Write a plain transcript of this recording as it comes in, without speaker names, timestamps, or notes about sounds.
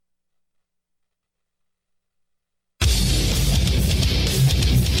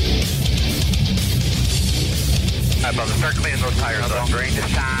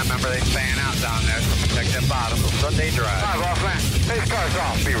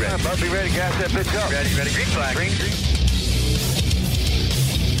ready. Bubby ready, gas that bitch up. Ready. Green flag. Green.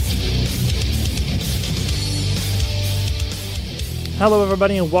 Hello,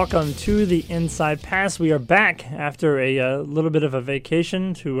 everybody, and welcome to the Inside Pass. We are back after a little bit of a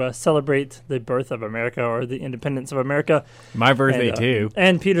vacation to celebrate the birth of America, or the independence of America. My birthday, too.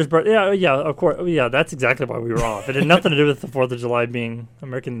 And Peter's birthday. Yeah, of course. Yeah, that's exactly why we were off. It had nothing to do with the 4th of July being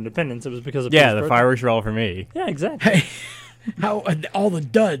American independence. It was because of Peter's the birthday. fireworks were all for me. Yeah, exactly. Hey, how all the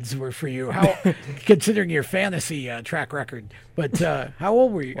duds were for you? How, considering your fantasy track record. But how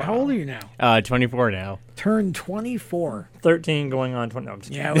old were you? Wow. How old are you now? 24 now. Turned 24. 13 going on 20. No, I'm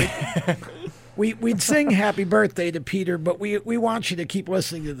just kidding. Yeah, we'd sing happy birthday to Peter, but we want you to keep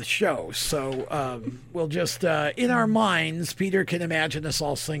listening to the show. So we'll just, in our minds, Peter can imagine us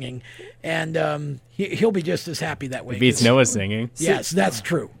all singing, and he'll be just as happy that way. It beats Noah singing. Yes, that's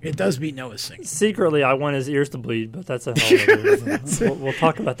true. It does beat Noah singing. Secretly, I want his ears to bleed, but that's a hell of a reason. We'll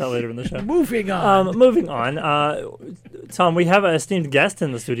talk about that later in the show. Moving on. Tom, we have an esteemed guest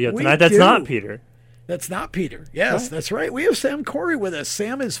in the studio tonight. That's not Peter. That's not Peter. Yes, That's right. We have Sam Corry with us.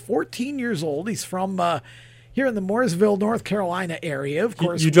 Sam is 14 years old. He's from here in the Mooresville, North Carolina area. Of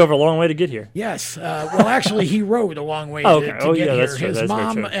course, you drove a long way to get here. Yes. Well, actually, he rode a long way to get here. That's true. His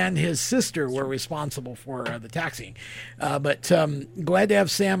mom and his sister were responsible for the taxiing. But glad to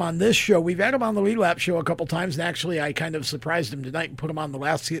have Sam on this show. We've had him on the Lead Lap show a couple times, and actually, I kind of surprised him tonight and put him on the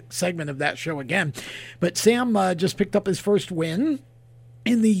last segment of that show again. But Sam just picked up his first win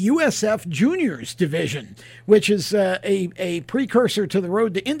in the USF Juniors division, which is a precursor to the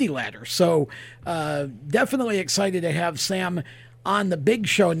Road to Indy ladder. So definitely excited to have Sam on the big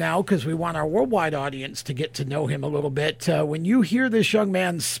show now, because we want our worldwide audience to get to know him a little bit. When you hear this young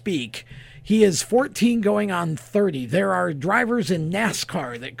man speak, he is 14 going on 30. There are drivers in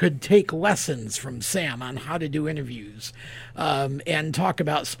NASCAR that could take lessons from Sam on how to do interviews and talk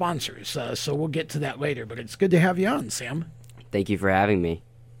about sponsors. So we'll get to that later, but it's good to have you on, Sam. Thank you for having me.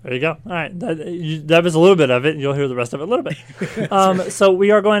 There you go. All right. That was a little bit of it. You'll hear the rest of it a little bit. So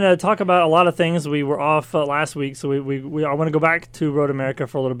we are going to talk about a lot of things. We were off last week, so I want to go back to Road America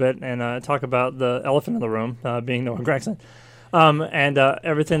for a little bit and talk about the elephant in the room, being Noah Gregson, and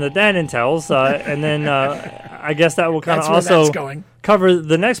everything that entails. And then I guess that will kind of also cover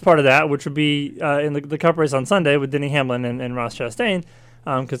the next part of that, which would be in the Cup race on Sunday with Denny Hamlin and Ross Chastain,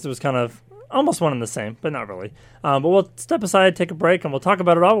 because it was kind of almost one and the same, but not really. But we'll step aside, take a break, and we'll talk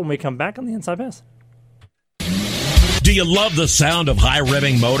about it all when we come back on the Inside Pass. Do you love the sound of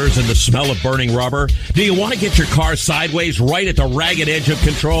high-revving motors and the smell of burning rubber? Do you want to get your car sideways right at the ragged edge of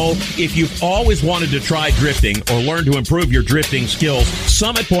control? If you've always wanted to try drifting or learn to improve your drifting skills,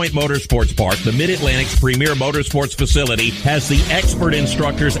 Summit Point Motorsports Park, the Mid-Atlantic's premier motorsports facility, has the expert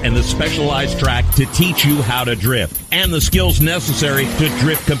instructors and the specialized track to teach you how to drift and the skills necessary to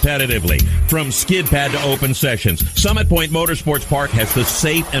drift competitively. From skid pad to open sessions, Summit Point Motorsports Park has the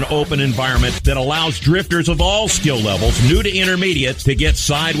safe and open environment that allows drifters of all skill levels, new to intermediate, to get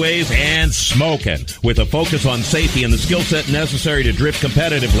sideways and smoking. With a focus on safety and the skill set necessary to drift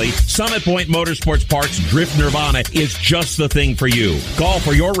competitively, Summit Point Motorsports Park's Drift Nirvana is just the thing for you. Call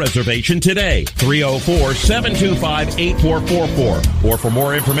for your reservation today, 304-725-8444. Or for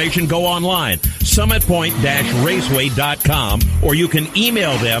more information, go online, summitpoint-raceway.com, or you can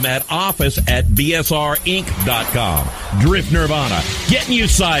email them at office@bsrinc.com. Drift Nirvana, getting you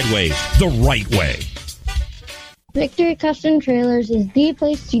sideways the right way. Victory Custom Trailers is the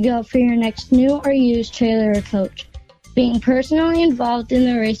place to go for your next new or used trailer or coach. Being personally involved in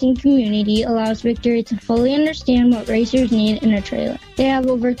the racing community allows Victory to fully understand what racers need in a trailer. They have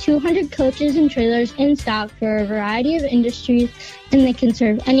over 200 coaches and trailers in stock for a variety of industries, and they can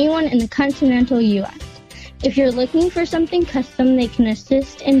serve anyone in the continental U.S. If you're looking for something custom, they can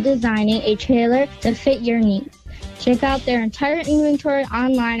assist in designing a trailer to fit your needs. Check out their entire inventory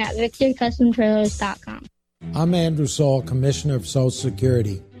online at victorycustomtrailers.com. I'm Andrew Saul, Commissioner of Social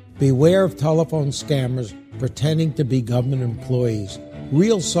Security. Beware of telephone scammers pretending to be government employees.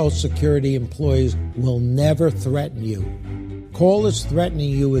 Real Social Security employees will never threaten you. Callers threatening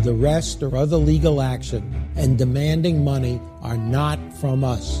you with arrest or other legal action and demanding money are not from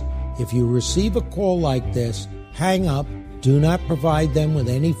us. If you receive a call like this, hang up, do not provide them with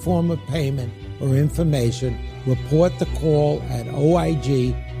any form of payment or information. Report the call at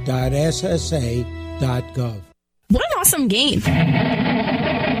oig.ssa.gov. What an awesome game.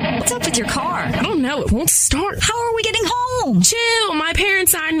 What's up with your car? I don't know. It won't start. How are we getting home? Chill. My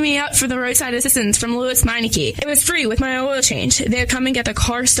parents signed me up for the roadside assistance from Louis Meineke. It was free with my oil change. They'd come and get the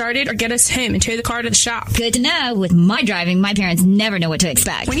car started or get us home and tow the car to the shop. Good to know. With my driving, my parents never know what to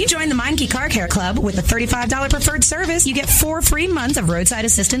expect. When you join the Meineke Car Care Club with a $35 preferred service, you get 4 free months of roadside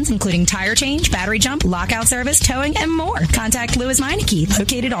assistance, including tire change, battery jump, lockout service, towing, and more. Contact Louis Meineke,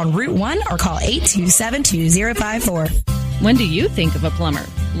 located on Route 1, or call 827-2054. When do you think of a plumber?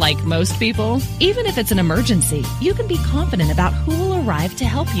 Like most people, even if it's an emergency, you can be confident about who will arrive to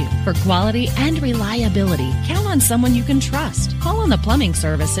help you. For quality and reliability, count on someone you can trust. Call on the plumbing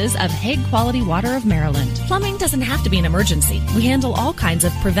services of Hague Quality Water of Maryland. Plumbing doesn't have to be an emergency. We handle all kinds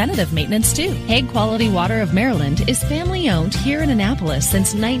of preventative maintenance too. Hague Quality Water of Maryland is family owned here in Annapolis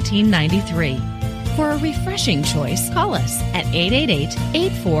since 1993. For a refreshing choice, call us at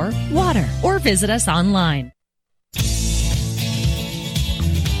 888-84-WATER or visit us online.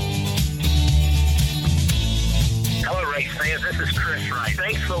 Fans, this is Chris Wright.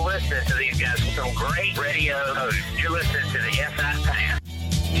 Thanks for listening to these guys with some great radio hosts. You're listening to the SI Pass.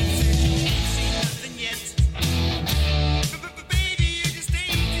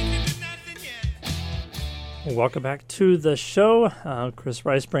 Welcome back to the show. Chris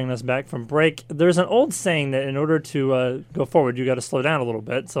Rice bringing us back from break. There's an old saying that in order to go forward, you got to slow down a little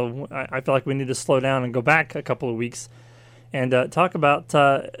bit. So I feel like we need to slow down and go back a couple of weeks and talk about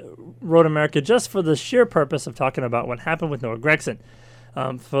Road America just for the sheer purpose of talking about what happened with Noah Gragson.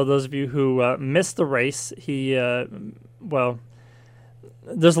 For those of you who missed the race, there's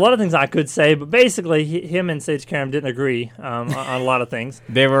a lot of things I could say, but basically him and Sage Karam didn't agree on a lot of things.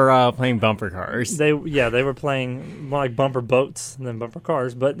 They were playing bumper cars. They were playing more like bumper boats than bumper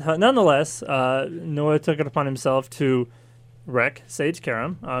cars. But nonetheless, Noah took it upon himself to wreck Sage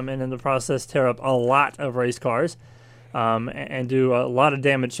Karam and in the process tear up a lot of race cars. And do a lot of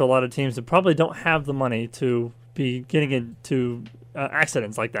damage to a lot of teams that probably don't have the money to be getting into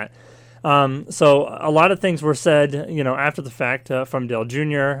accidents like that. So a lot of things were said, after the fact from Dale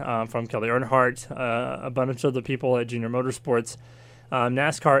Jr., from Kelly Earnhardt, a bunch of the people at Junior Motorsports.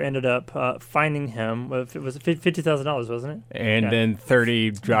 NASCAR ended up finding him. It was $50,000, wasn't it? And then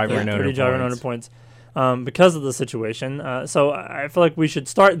 30 driver and owner points. Because of the situation. So I feel like we should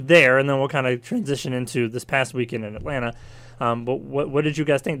start there, and then we'll kind of transition into this past weekend in Atlanta. But what did you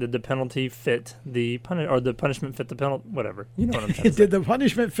guys think? Did the penalty fit the punishment fit the penalty? Whatever. You know what I'm trying to say. Did the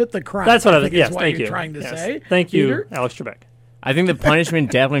punishment fit the crime? That's what I was. Yes, Yes, what thank you're you. Trying to say. Thank you, Peter? Alex Trebek. I think the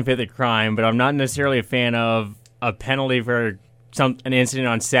punishment definitely fit the crime, but I'm not necessarily a fan of a penalty for an incident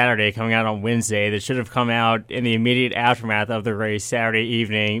on Saturday coming out on Wednesday that should have come out in the immediate aftermath of the race Saturday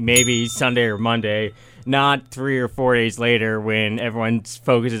evening, maybe Sunday or Monday, not 3 or 4 days later when everyone's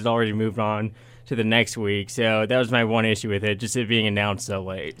focus has already moved on to the next week. So that was my one issue with it, just it being announced so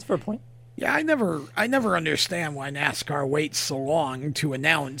late. That's a fair point. Yeah, I never understand why NASCAR waits so long to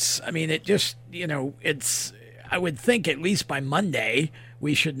announce. I mean, it just, I would think at least by Monday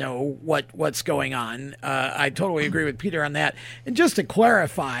we should know what's going on. I totally agree with Peter on that. And just to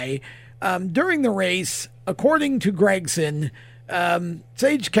clarify, during the race, according to Gragson,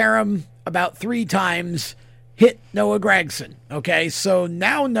 Sage Karam about 3 times hit Noah Gragson. Okay, so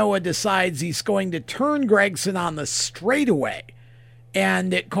now Noah decides he's going to turn Gragson on the straightaway,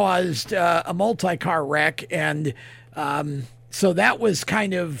 and it caused a multi-car wreck. And so that was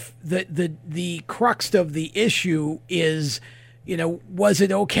kind of the crux of the issue is, was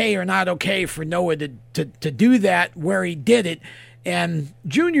it okay or not okay for Noah to do that where he did it? And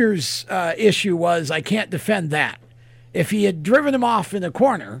Junior's issue was, I can't defend that. If he had driven him off in the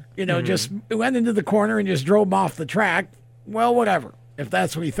corner, just went into the corner and just drove him off the track, well, whatever, if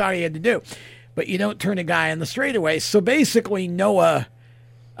that's what he thought he had to do. But you don't turn a guy on the straightaway. So basically, Noah,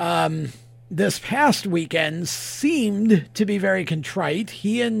 this past weekend, seemed to be very contrite.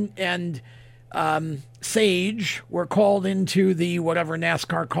 He and Sage were called into the whatever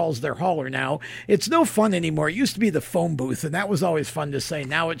NASCAR calls their hauler now. It's no fun anymore. It used to be the phone booth, and that was always fun to say.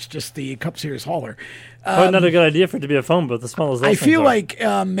 Now it's just the Cup Series hauler. Probably not a good idea for it to be a phone booth, as small as those I things feel are. like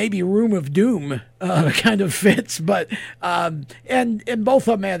maybe Room of Doom kind of fits, but and both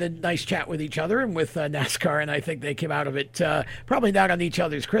of them had a nice chat with each other and with NASCAR, and I think they came out of it probably not on each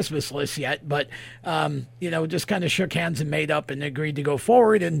other's Christmas list yet, but just kind of shook hands and made up and agreed to go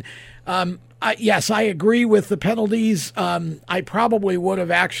forward. And yes, I agree with the penalties. I probably would have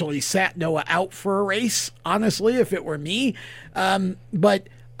actually sat Noah out for a race, honestly, if it were me. But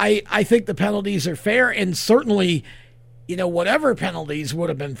I think the penalties are fair, and certainly, whatever penalties would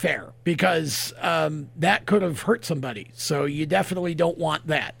have been fair, because that could have hurt somebody. So you definitely don't want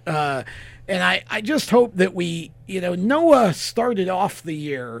that. And I just hope that Noah started off the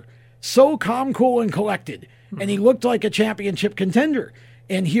year so calm, cool, and collected, and he looked like a championship contender.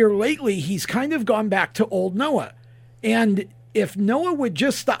 And here lately, he's kind of gone back to old Noah. And if Noah would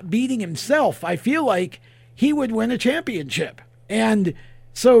just stop beating himself, I feel like he would win a championship. And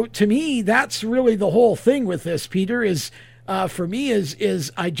so to me, that's really the whole thing with this, Peter, is for me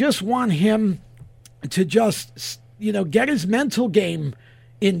is I just want him to just, get his mental game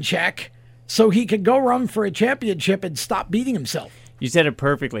in check so he can go run for a championship and stop beating himself. You said it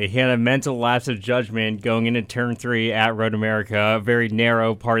perfectly. He had a mental lapse of judgment going into Turn 3 at Road America, a very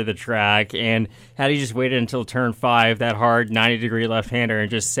narrow part of the track. And had he just waited until Turn 5, that hard 90-degree left-hander, and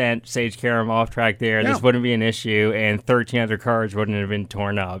just sent Sage Karam off track there, this wouldn't be an issue, and 13 other cars wouldn't have been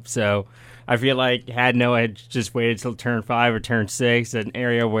torn up. So I feel like had Noah just waited till Turn 5 or Turn 6, an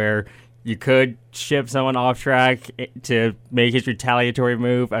area where you could ship someone off track to make his retaliatory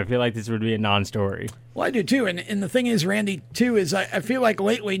move, I feel like this would be a non-story. Well, I do too. And the thing is, Randy, too, is I feel like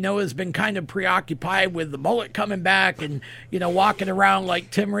lately Noah's been kind of preoccupied with the mullet coming back and, walking around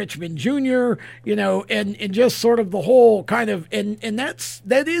like Tim Richmond Jr., and just sort of the whole kind of, and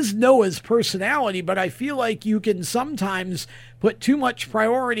that is Noah's personality, but I feel like you can sometimes put too much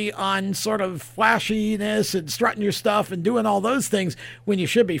priority on sort of flashiness and strutting your stuff and doing all those things when you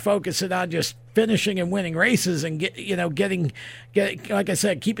should be focusing on just finishing and winning races and getting like I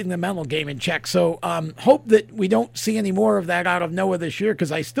said, keeping the mental game in check. So hope that we don't see any more of that out of Noah this year,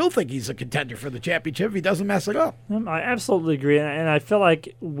 because I still think he's a contender for the championship if he doesn't mess it up. I absolutely agree, and I feel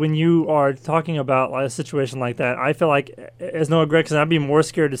like when you are talking about a situation like that, I feel like as Noah Gragson, I'd be more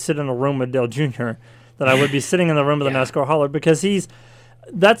scared to sit in a room with Dale Jr. than I would be sitting in the room with the NASCAR hauler, because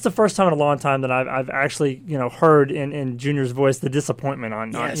that's the first time in a long time that I've actually heard in Junior's voice the disappointment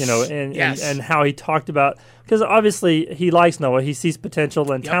on and how he talked about, because obviously he likes Noah, he sees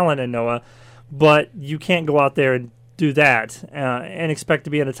potential and talent in Noah, but you can't go out there and do that and expect to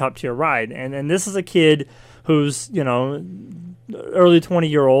be in a top tier ride. And this is a kid who's early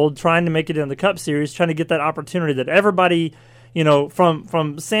 20-year-old trying to make it in the Cup Series, trying to get that opportunity that everybody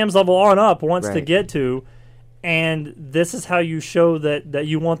from Sam's level on up wants to get to. And this is how you show that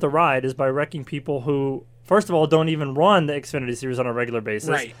you want the ride, is by wrecking people who, first of all, don't even run the Xfinity Series on a regular basis.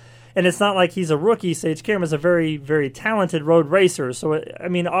 Right. And it's not like he's a rookie. Sage Karam is a very, very talented road racer. So,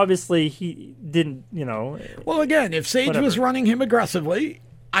 obviously he didn't, Well, again, if Sage was running him aggressively,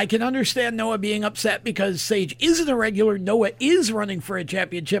 I can understand Noah being upset because Sage isn't a regular. Noah is running for a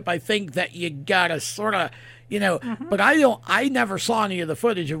championship. I think that you got to sort of, but I never saw any of the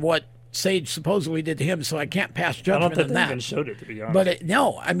footage of what Sage supposedly did to him, so I can't pass judgment on that. I don't think they even showed it, to be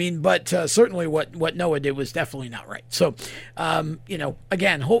honest. But certainly what Noah did was definitely not right. So,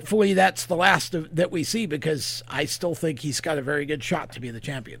 again, hopefully that's the last that we see, because I still think he's got a very good shot to be the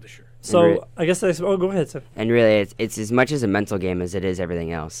champion this year. So I guess go ahead, sir. And really, it's as much as a mental game as it is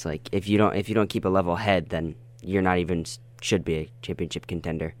everything else. Like if you don't keep a level head, then you're not even should be a championship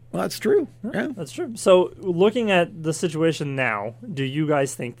contender. Well, that's true. Yeah, that's true. So looking at the situation now, do you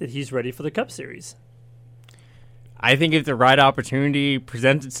guys think that he's ready for the Cup Series? I think if the right opportunity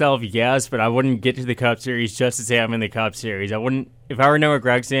presents itself, yes, but I wouldn't get to the Cup Series just to say I'm in the Cup Series. I wouldn't. If I were Noah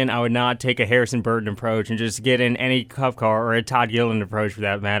Gragson, I would not take a Harrison Burton approach and just get in any Cup car, or a Todd Gilliland approach for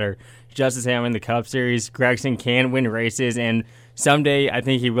that matter, just to say I'm in the Cup Series. Gragson can win races, and someday I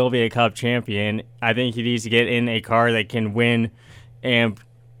think he will be a Cup champion. I think he needs to get in a car that can win and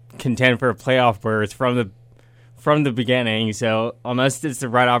contend for a playoff berth from the beginning. So unless it's the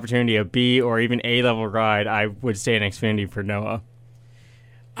right opportunity, a B or even A level ride, I would stay in Xfinity for Noah.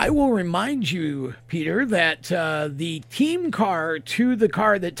 I will remind you, Peter, that the team car to the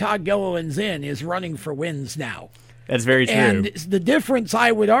car that Todd Gilliland's in is running for wins now. That's very true. And the difference,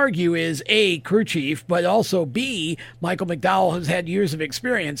 I would argue, is A, crew chief, but also B, Michael McDowell has had years of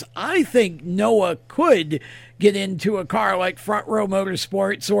experience. I think Noah could get into a car like Front Row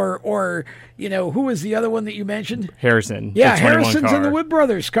Motorsports or who was the other one that you mentioned? Harrison. Yeah, Harrison's in the Wood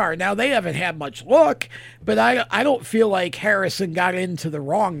Brothers car. Now, they haven't had much luck, but I don't feel like Harrison got into the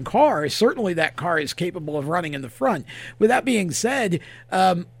wrong car. Certainly that car is capable of running in the front. With that being said,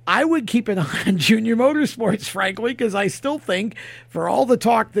 I would keep an eye on Junior Motorsports, frankly, because I still think, for all the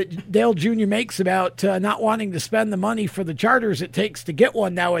talk that Dale Jr. makes about not wanting to spend the money for the charters it takes to get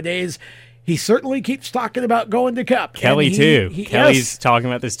one nowadays, he certainly keeps talking about going to Cup. Kelly, too. Kelly's talking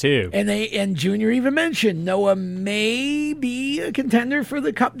about this, too. And Junior even mentioned Noah may be a contender for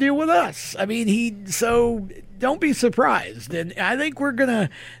the Cup deal with us. I mean, so don't be surprised. And I think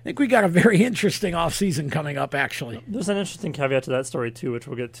we got a very interesting offseason coming up, actually. There's an interesting caveat to that story, too, which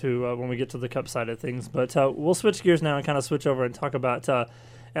we'll get to when we get to the Cup side of things. But we'll switch gears now and kind of switch over and talk about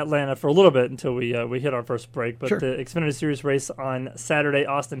Atlanta for a little bit until we hit our first break. But Sure. the Xfinity Series race on Saturday,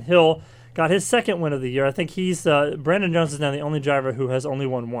 Austin Hill got his second win of the year. I think he's Brandon Jones is now the only driver who has only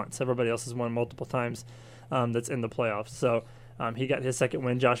won once. Everybody else has won multiple times. That's in the playoffs. So he got his second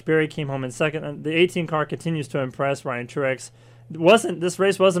win. Josh Berry came home in second. And the 18 car continues to impress. Ryan Truex this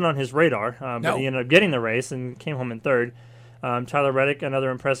race wasn't on his radar, but he ended up getting the race and came home in third. Tyler Reddick, another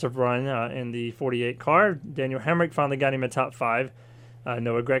impressive run in the 48 car. Daniel Hemrick finally got him a top 5.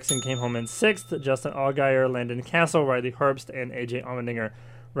 Noah Gragson came home in 6th. Justin Allgaier, Landon Castle, Riley Herbst, and AJ Allmendinger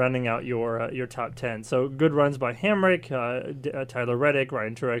rounding out your top 10. So good runs by Hemrick, Tyler Reddick,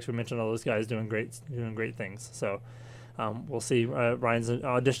 Ryan Truex. We mentioned all those guys doing great things. So we'll see. Ryan's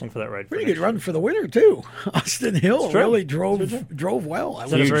auditioning for that ride. Pretty good run for the winner too. Austin Hill really drove well.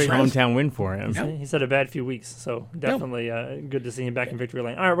 Huge hometown win for him. Yeah. He's had a bad few weeks, so definitely good to see him back in victory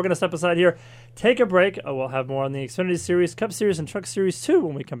lane. All right, we're going to step aside here, take a break. We'll have more on the Xfinity Series, Cup Series, and Truck Series 2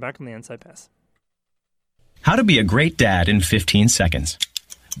 when we come back on the Inside Pass. How to be a great dad in 15 seconds.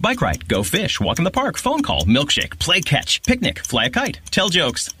 Bike ride, go fish, walk in the park, phone call, milkshake, play catch, picnic, fly a kite, tell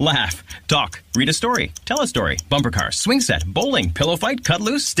jokes, laugh, talk, read a story, tell a story, bumper car, swing set, bowling, pillow fight, cut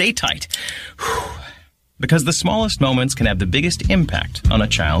loose, stay tight. Whew. Because the smallest moments can have the biggest impact on a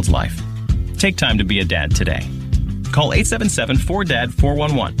child's life. Take time to be a dad today. Call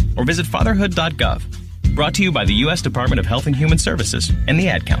 877-4DAD-411 or visit fatherhood.gov. Brought to you by the U.S. Department of Health and Human Services and the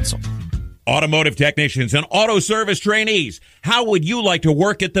Ad Council. Automotive technicians and auto service trainees, how would you like to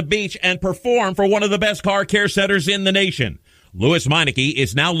work at the beach and perform for one of the best car care centers in the nation? Louis Meineke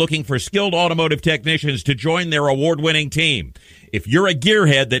is now looking for skilled automotive technicians to join their award-winning team. If you're a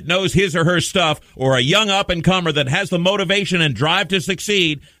gearhead that knows his or her stuff, or a young up-and-comer that has the motivation and drive to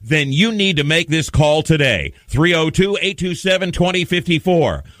succeed, then you need to make this call today.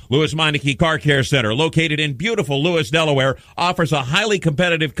 302-827-2054. Louis Meineke Car Care Center, located in beautiful Lewis, Delaware, offers a highly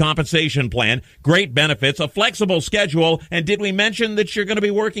competitive compensation plan, great benefits, a flexible schedule, and did we mention that you're going to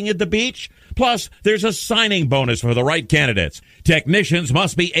be working at the beach? Plus, there's a signing bonus for the right candidates. Technicians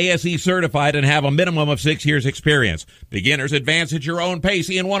must be ASE certified and have a minimum of 6 years experience. Beginners advance at your own pace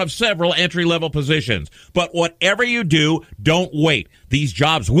in one of several entry-level positions. But whatever you do, don't wait. These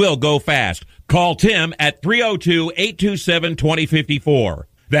jobs will go fast. Call Tim at 302-827-2054.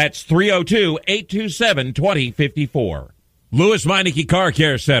 That's 302-827-2054. Louis Meineke Car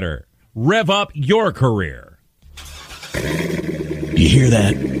Care Center. Rev up your career. You hear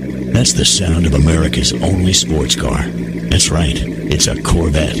that? That's the sound of America's only sports car. That's right. It's a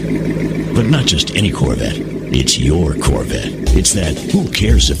Corvette. But not just any Corvette. It's your Corvette. It's that who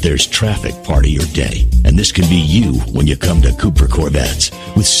cares if there's traffic part of your day. And this can be you when you come to Cooper Corvettes.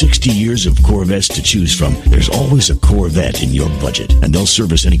 With 60 years of Corvettes to choose from, there's always a Corvette in your budget. And they'll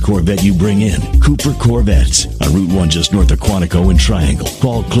service any Corvette you bring in. Cooper Corvettes on Route 1 just north of Quantico and Triangle.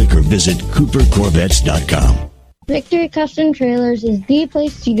 Call, click, or visit CooperCorvettes.com. Victory Custom Trailers is the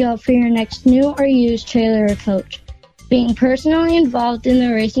place to go for your next new or used trailer or coach. Being personally involved in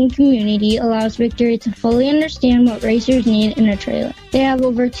the racing community allows Victory to fully understand what racers need in a trailer. They have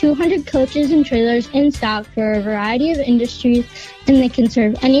over 200 coaches and trailers in stock for a variety of industries, and they can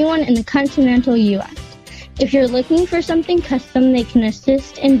serve anyone in the continental U.S. If you're looking for something custom, they can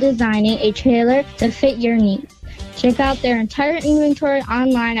assist in designing a trailer to fit your needs. Check out their entire inventory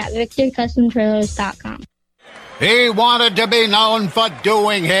online at victorycustomtrailers.com. He wanted to be known for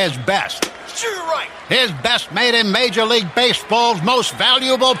doing his best. Sure, right. His best made him Major League Baseball's most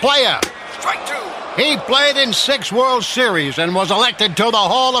valuable player. Strike two. He played in 6 World Series and was elected to the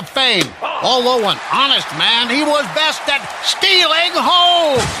Hall of Fame. Although an honest man, he was best at stealing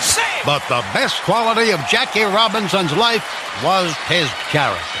home. But the best quality of Jackie Robinson's life was his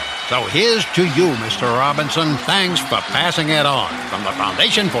character. So here's to you, Mr. Robinson. Thanks for passing it on. From the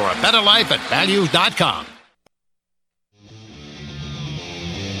Foundation for a Better Life at Values.com.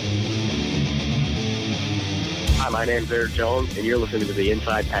 Hi, my name's Eric Jones, and you're listening to the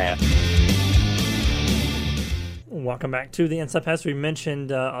Inside Pass. Welcome back to the Inside Pass. We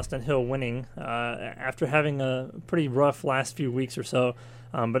mentioned Austin Hill winning after having a pretty rough last few weeks or so.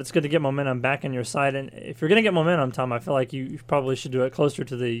 But it's good to get momentum back on your side. And if you're going to get momentum, Tom, I feel like you probably should do it closer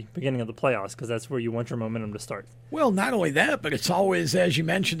to the beginning of the playoffs because that's where you want your momentum to start. Well, not only that, but it's always, as you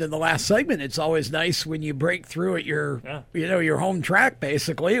mentioned in the last segment, it's always nice when you break through at your home track,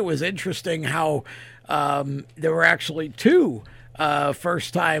 basically. It was interesting how there were actually 2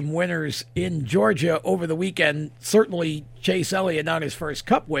 first-time winners in Georgia over the weekend. Certainly Chase Elliott, not his first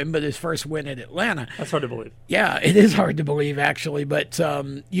Cup win, but his first win at Atlanta. That's hard to believe. Yeah, it is hard to believe, actually. But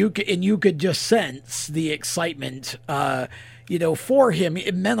you could just sense the excitement. for him,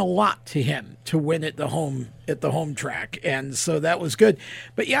 it meant a lot to him to win at the home track, and so that was good.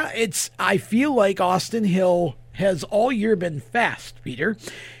 But yeah, I feel like Austin Hill has all year been fast, Peter.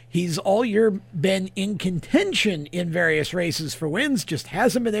 He's all year been in contention in various races for wins, just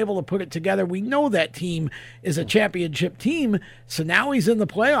hasn't been able to put it together. We know that team is a championship team, so now he's in the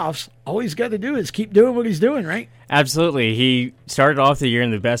playoffs. All he's got to do is keep doing what he's doing, right? Absolutely. He started off the year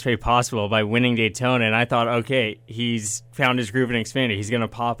in the best way possible by winning Daytona, and I thought, okay, he's found his groove in Xfinity. He's going to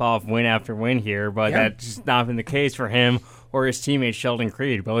pop off win after win here, but that's just not been the case for him or his teammate Sheldon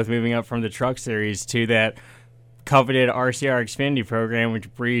Creed, both moving up from the Truck Series to that coveted RCR Xfinity program,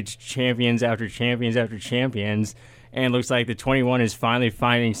 which breeds champions after champions after champions, and looks like the 21 is finally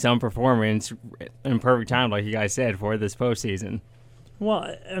finding some performance in perfect time, like you guys said, for this postseason.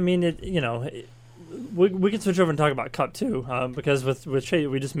 Well, I mean, we can switch over and talk about Cup too, because with Chase,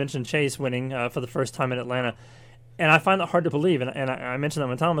 we just mentioned Chase winning for the first time in Atlanta, and I find that hard to believe. And I mentioned that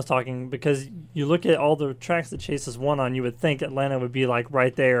when Tom was talking, because you look at all the tracks that Chase has won on, you would think Atlanta would be like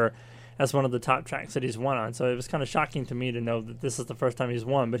right there as one of the top tracks that he's won on. So it was kind of shocking to me to know that this is the first time he's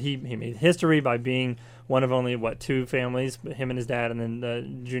won. But he made history by being one of only, two families, him and his dad, and then the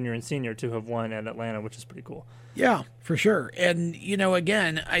junior and senior, to have won at Atlanta, which is pretty cool. Yeah, for sure. And,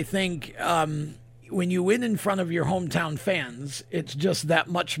 again, I think when you win in front of your hometown fans, it's just that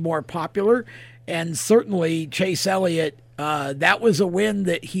much more popular. And certainly Chase Elliott, that was a win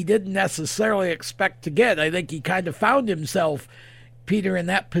that he didn't necessarily expect to get. I think he kind of found himself, Peter, in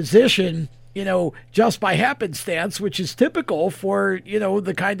that position, just by happenstance, which is typical for,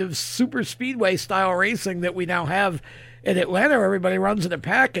 the kind of super speedway style racing that we now have in Atlanta. Everybody runs in a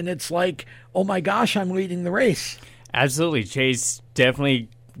pack, and it's like, oh my gosh, I'm leading the race. Absolutely. Chase definitely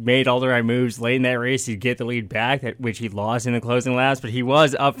made all the right moves late in that race to get the lead back, which he lost in the closing laps, but he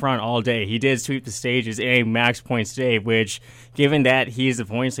was up front all day. He did sweep the stages in a max points day, which, given that he's the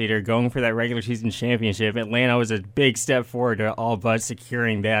points leader going for that regular season championship, Atlanta was a big step forward to all but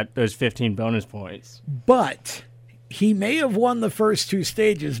securing those 15 bonus points. But he may have won the first two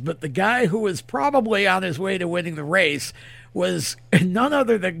stages, but the guy who was probably on his way to winning the race was none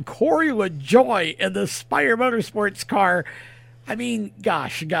other than Corry LaJoie in the Spire Motorsports car. I mean,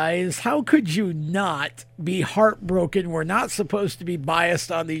 gosh, guys, how could you not be heartbroken? We're not supposed to be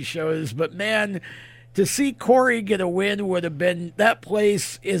biased on these shows, but man, to see Corry get a win would have been that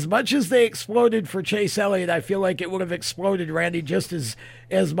place. As much as they exploded for Chase Elliott, I feel like it would have exploded, Randy, just as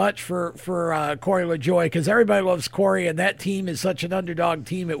much for Corry LaJoie, because everybody loves Corry, and that team is such an underdog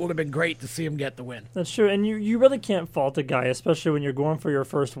team. It would have been great to see him get the win. That's true, and you really can't fault a guy, especially when you're going for your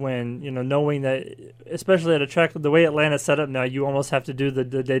first win, knowing that, especially at a track the way Atlanta's set up now, you almost have to do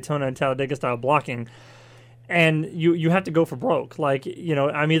the Daytona and Talladega style blocking. And you have to go for broke. Like, it's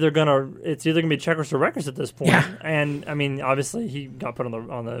either gonna be checkers or wreckers at this point. Yeah. And I mean, obviously he got put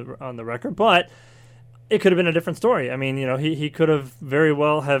on the record, but it could have been a different story. I mean, he could have very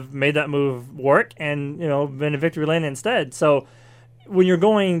well have made that move work and been in victory lane instead. So when you're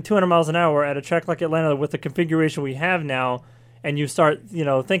going 200 miles an hour at a track like Atlanta with the configuration we have now, and you start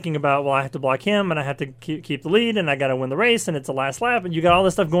thinking about, well, I have to block him and I have to keep the lead and I got to win the race and it's the last lap, and you got all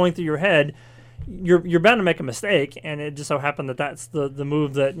this stuff going through your head. You're bound to make a mistake, and it just so happened that that's the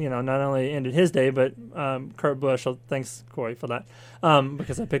move that not only ended his day, but Kurt Busch. So thanks, Corey, for that,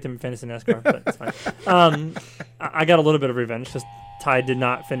 because I picked him in fantasy NASCAR. But it's fine. I got a little bit of revenge because Ty did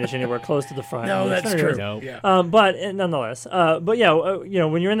not finish anywhere close to the front. No, that's true. No. Yeah. But nonetheless, when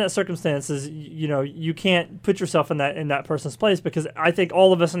you're in that circumstances, you can't put yourself in that person's place, because I think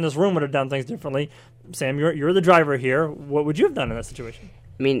all of us in this room would have done things differently. Sam, you're the driver here. What would you have done in that situation?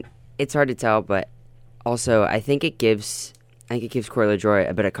 I mean, it's hard to tell, but also I think it gives Corry LaJoie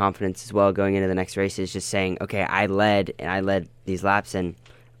a bit of confidence as well going into the next race. Is just saying, okay, I led these laps, and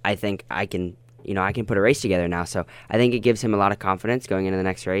I think I can put a race together now. So I think it gives him a lot of confidence going into the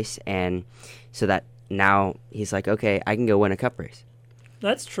next race, and so that now he's like, okay, I can go win a Cup race.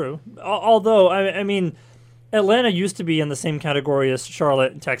 That's true. Although I mean, Atlanta used to be in the same category as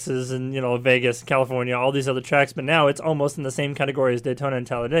Charlotte, Texas, and Vegas, California, all these other tracks, but now it's almost in the same category as Daytona and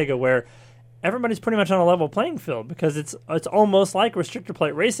Talladega, where everybody's pretty much on a level playing field, because it's almost like restrictor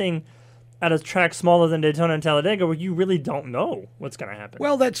plate racing at a track smaller than Daytona and Talladega, where you really don't know what's going to happen.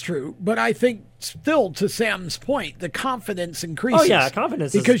 Well, that's true, but I think still, to Sam's point, the confidence increases. Oh yeah,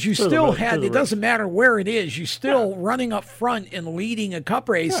 confidence, because you still had. It doesn't matter where it is. You still running up front and leading a Cup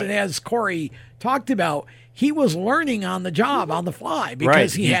race, right. And as Corey talked about, he was learning on the job, on the fly,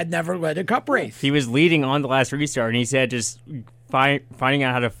 because he had never led a Cup race. He was leading on the last restart, and he said just finding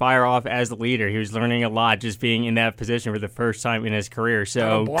out how to fire off as the leader. He was learning a lot just being in that position for the first time in his career.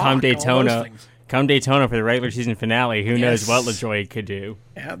 So come come Daytona for the regular season finale, who knows what LaJoie could do.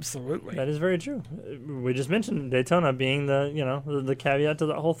 Absolutely. That is very true. We just mentioned Daytona being the caveat to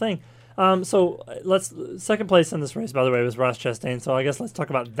the whole thing. So second place in this race, by the way, was Ross Chastain. So I guess let's talk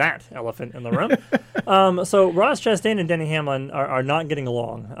about that elephant in the room. So Ross Chastain and Denny Hamlin are not getting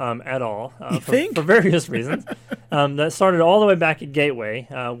along at all for various reasons. That started all the way back at Gateway,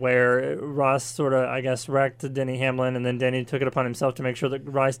 where Ross sort of, I guess, wrecked Denny Hamlin, and then Denny took it upon himself to make sure that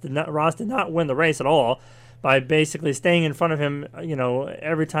Ross did not win the race at all by basically staying in front of him,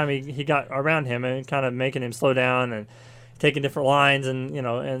 every time he got around him and kind of making him slow down and taking different lines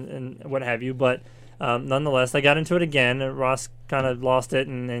and what have you. But nonetheless, they got into it again. Ross kind of lost it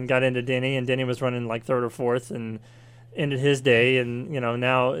and got into Denny, and Denny was running like third or fourth and ended his day. And,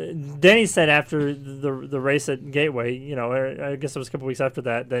 now Denny said after the race at Gateway, I guess it was a couple weeks after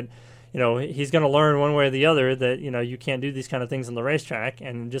that, he's going to learn one way or the other that, you can't do these kind of things on the racetrack.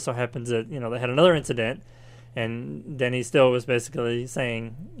 And it just so happens that, they had another incident. And Denny still was basically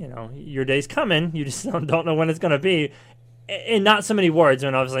saying, your day's coming. You just don't know when it's going to be. In not so many words,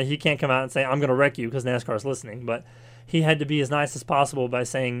 and obviously he can't come out and say, I'm going to wreck you because NASCAR's listening. But he had to be as nice as possible by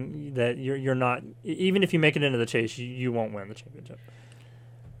saying that you're not, even if you make it into the chase, you won't win the championship.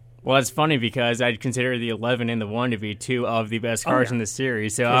 Well, it's funny because I'd consider the 11 and the 1 to be two of the best cars in the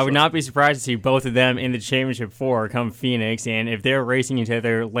series. So I would not be surprised to see both of them in the championship 4 come Phoenix. And if they're racing each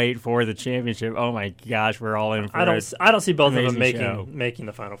other late for the championship, oh my gosh, we're all in for it. I don't see both of them making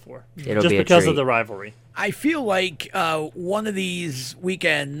the Final Four. It'll just be because of the rivalry. I feel like one of these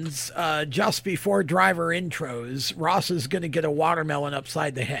weekends, just before driver intros, Ross is going to get a watermelon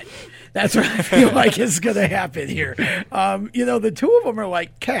upside the head. That's what I feel like is going to happen here. The two of them are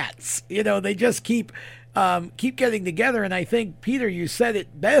like cats. They just keep getting together. And I think, Peter, you said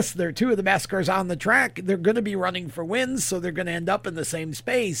it best. They're two of the best cars on the track. They're going to be running for wins, so they're going to end up in the same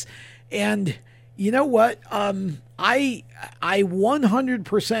space. And you know what? I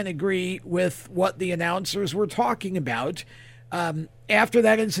 100% agree with what the announcers were talking about after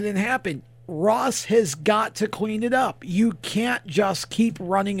that incident happened. Ross has got to clean it up. You can't just keep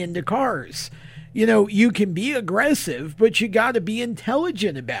running into cars. You can be aggressive, but you got to be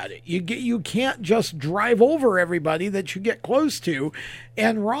intelligent about it. You can't just drive over everybody that you get close to.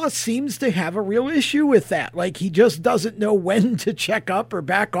 And Ross seems to have a real issue with that. Like, he just doesn't know when to check up or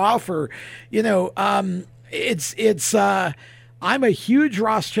back off, or, I'm a huge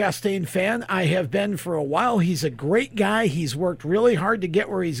Ross Chastain fan. I have been for a while. He's a great guy. He's worked really hard to get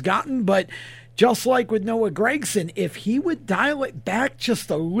where he's gotten, but just like with Noah Gragson, if he would dial it back just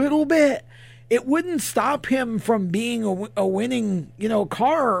a little bit, it wouldn't stop him from being a winning,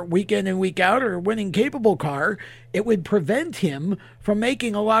 car week in and week out, or a winning capable car. It would prevent him from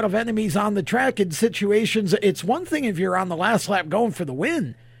making a lot of enemies on the track in situations. It's one thing if you're on the last lap going for the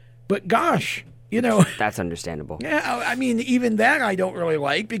win, but gosh, that's understandable. Yeah, I mean, even that I don't really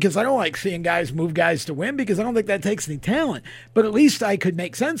like, because I don't like seeing guys move guys to win, because I don't think that takes any talent. But at least I could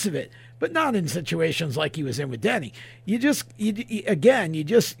make sense of it. But not in situations like he was in with Denny. You got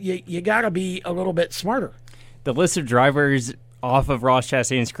to be a little bit smarter. The list of drivers off of Ross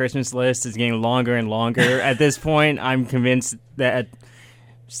Chastain's Christmas list is getting longer and longer. At this point, I'm convinced that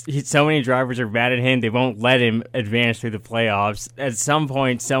so many drivers are mad at him, they won't let him advance through the playoffs. At some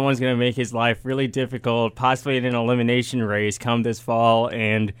point, someone's going to make his life really difficult, possibly in an elimination race come this fall,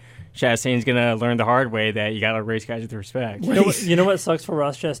 and Chastain's going to learn the hard way that you got to race guys with respect. You know what sucks for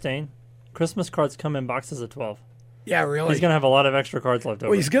Ross Chastain? Christmas cards come in boxes of 12. Yeah, really? He's going to have a lot of extra cards left over.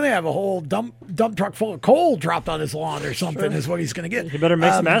 Well, he's going to have a whole dump truck full of coal dropped on his lawn or something. Is what he's going to get. He better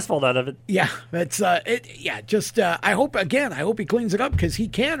make some asphalt out of it. Yeah, that's it. Yeah, just I hope he cleans it up, because he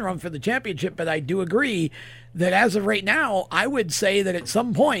can run for the championship. But I do agree that as of right now, I would say that at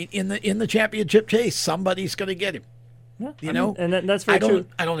some point in the championship chase, somebody's going to get him. Yeah, and that's very true.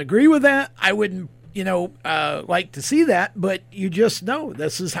 I don't agree with that. I wouldn't like to see that, but you just know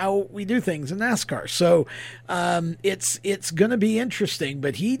this is how we do things in NASCAR. So it's going to be interesting,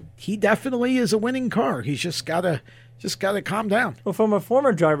 but he definitely is a winning car. He's just got to calm down. Well, from a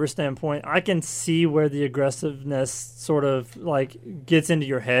former driver standpoint, I can see where the aggressiveness sort of like gets into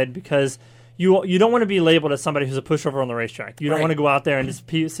your head, because you don't want to be labeled as somebody who's a pushover on the racetrack. You don't want to go out there and just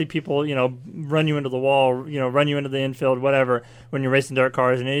see people, run you into the wall, run you into the infield, whatever, when you're racing dirt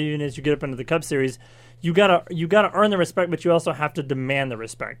cars. And even as you get up into the Cup Series, you gotta earn the respect, but you also have to demand the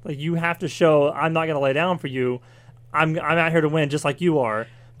respect. Like, you have to show, I'm not going to lay down for you. I'm out here to win, just like you are.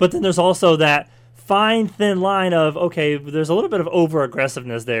 But then there's also that fine, thin line of, okay, there's a little bit of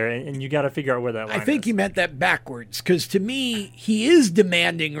over-aggressiveness there, and you got to figure out where that line is. I think he meant that backwards, because to me, he is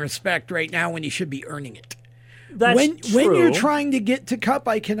demanding respect right now when he should be earning it. That's when true. you're trying to get to Cup,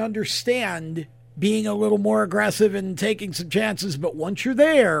 I can understand being a little more aggressive and taking some chances. But once you're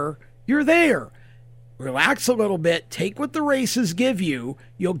there, you're there. Relax a little bit. Take what the races give you.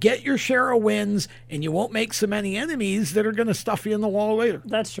 You'll get your share of wins, and you won't make so many enemies that are going to stuff you in the wall later.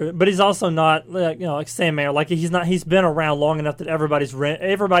 That's true, but he's also not like Sam Mayer. Like he's not. He's been around long enough that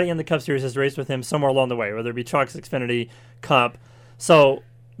everybody in the Cup Series has raced with him somewhere along the way, whether it be Trucks, Xfinity, Cup. So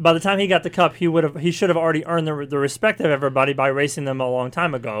by the time he got the Cup, he should have already earned the respect of everybody by racing them a long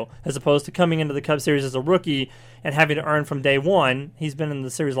time ago, as opposed to coming into the Cup Series as a rookie and having to earn from day one. He's been in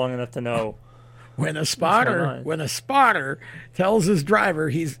the series long enough to know. When a spotter tells his driver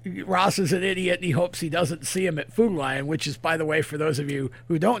Ross is an idiot and he hopes he doesn't see him at Food Lion, which is, by the way, for those of you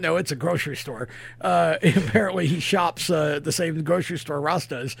who don't know, it's a grocery store. Apparently he shops the same grocery store Ross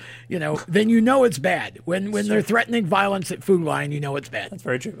does. Then you know it's bad. When they're threatening violence at Food Lion, you know it's bad. That's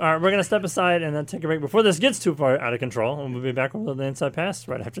very true. All right, we're going to step aside and then take a break before this gets too far out of control, and we'll be back with the Inside Pass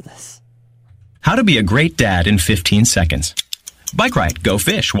right after this. How to be a great dad in 15 seconds. Bike ride, go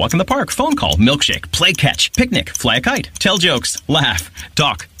fish, walk in the park, phone call, milkshake, play catch, picnic, fly a kite, tell jokes, laugh,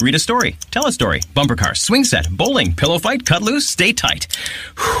 talk, read a story, tell a story, bumper car, swing set, bowling, pillow fight, cut loose, stay tight.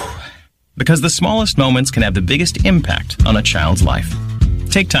 Whew. Because the smallest moments can have the biggest impact on a child's life.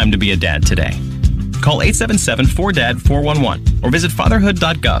 Take time to be a dad today. Call 877-4DAD-411 or visit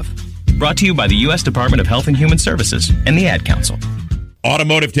fatherhood.gov. Brought to you by the U.S. Department of Health and Human Services and the Ad Council.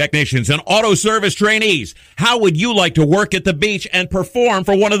 Automotive technicians and auto service trainees, how would you like to work at the beach and perform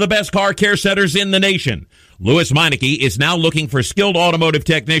for one of the best car care centers in the nation? Lewis Meineke is now looking for skilled automotive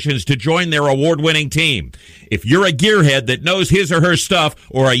technicians to join their award-winning team. If you're a gearhead that knows his or her stuff,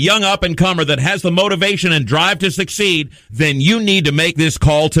 or a young up-and-comer that has the motivation and drive to succeed, then you need to make this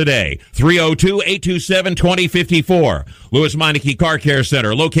call today. 302-827-2054. Lewis Meineke Car Care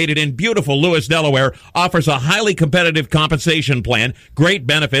Center, located in beautiful Lewis, Delaware, offers a highly competitive compensation plan, great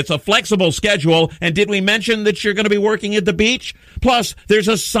benefits, a flexible schedule, and did we mention that you're going to be working at the beach? Plus, there's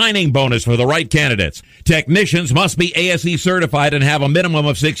a signing bonus for the right candidates. Technicians must be ASE certified and have a minimum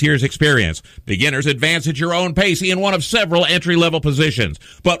of 6 years experience. Beginners advance at your own pace in one of several entry-level positions.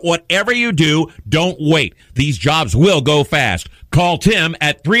 But whatever you do, don't wait. These jobs will go fast. Call Tim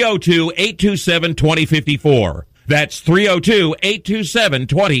at 302-827-2054. That's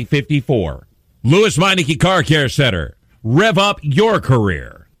 302-827-2054. Lewis Meineke Car Care Center. Rev up your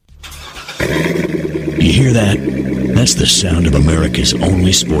career. You hear that? That's the sound of America's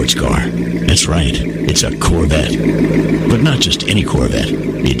only sports car. That's right. It's a Corvette. But not just any Corvette.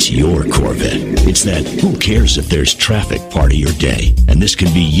 It's your Corvette. It's that who cares if there's traffic part of your day. And this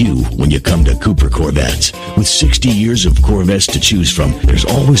can be you when you come to Cooper Corvettes. With 60 years of Corvettes to choose from, there's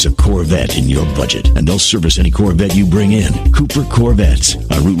always a Corvette in your budget. And they'll service any Corvette you bring in. Cooper Corvettes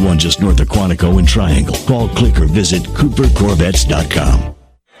on Route 1 just north of Quantico and Triangle. Call, click, or visit CooperCorvettes.com.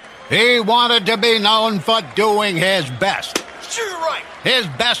 He wanted to be known for doing his best. Sure, right. His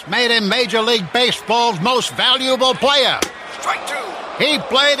best made him Major League Baseball's most valuable player. Strike two. He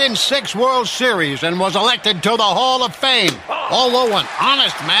played in 6 World Series and was elected to the Hall of Fame. Although an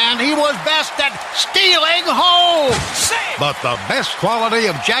honest man, he was best at stealing home. But the best quality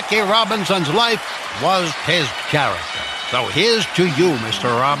of Jackie Robinson's life was his character. So here's to you,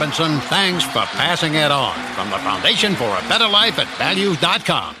 Mr. Robinson. Thanks for passing it on. From the Foundation for a Better Life at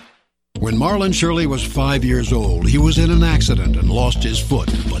Values.com. When Marlon Shirley was 5 years old, he was in an accident and lost his foot,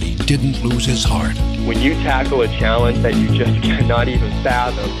 but he didn't lose his heart. When you tackle a challenge that you just cannot even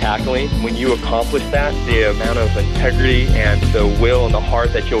fathom tackling, when you accomplish that, the amount of integrity and the will and the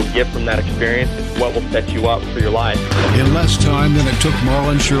heart that you'll get from that experience is what will set you up for your life. In less time than it took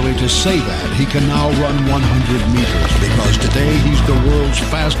Marlon Shirley to say that, he can now run 100 meters because today he's the world's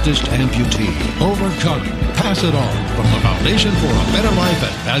fastest amputee. Overcome it. Pass it on. From the Foundation for a Better Life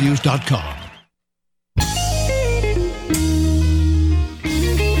at Values.com.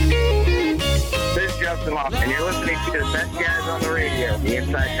 This is Justin Locke, and you're listening to the best guys on the radio, the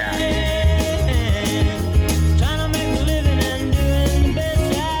Inside Pass.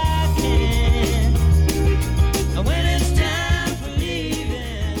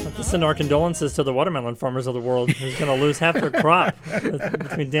 Send our condolences to the watermelon farmers of the world who's going to lose half their crop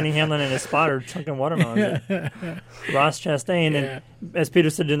between Denny Hamlin and his spotter chunking watermelons. Ross Chastain, and as Peter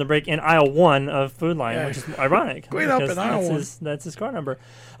said in the break, in aisle 1 of Food Lion, which is ironic. Great up in aisle 1. That's his car number.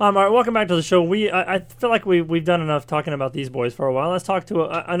 All right, welcome back to the show. I feel like we've done enough talking about these boys for a while. Let's talk to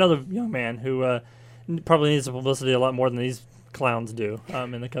another young man who probably needs the publicity a lot more than these clowns do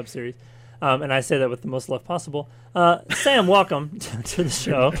in the Cup Series. And I say that with the most love possible. Sam, welcome to the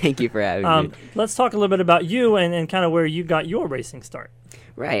show. Thank you for having me. Let's talk a little bit about you and kind of where you got your racing start.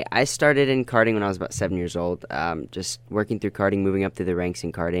 Right. I started in karting when I was about 7 years old, just working through karting, moving up through the ranks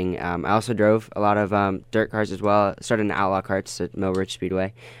in karting. I also drove a lot of dirt cars as well. Started in Outlaw Karts at Mill Ridge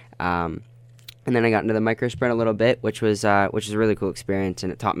Speedway. And then I got into the micro sprint a little bit, which was a really cool experience,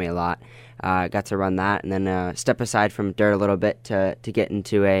 and it taught me a lot. Got to run that, and then step aside from dirt a little bit to get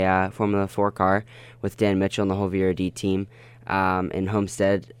into a Formula 4 car with Dan Mitchell and the whole VRD team in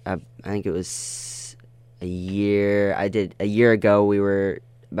Homestead. I think it was a year ago.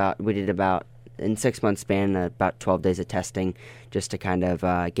 We did about in 6 months span about 12 days of testing just to kind of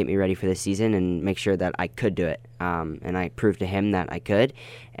get me ready for the season and make sure that I could do it. And I proved to him that I could,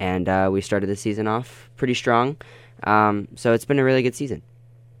 and we started the season off pretty strong. So it's been a really good season.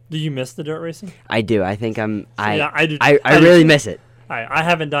 Do you miss the dirt racing? I do. I think I do. I really miss it. I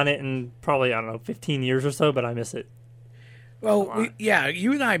haven't done it in probably, 15 years or so, but I miss it. Well,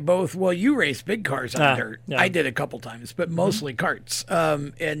 you and I both. Well, you race big cars on dirt. Yeah. I did a couple times, but mostly karts.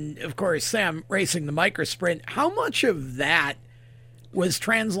 And of course, Sam racing the micro sprint. How much of that was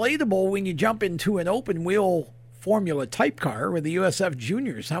translatable when you jump into an open wheel Formula type car with the USF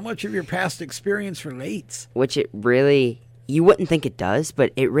Juniors? How much of your past experience relates? Which it really, you wouldn't think it does,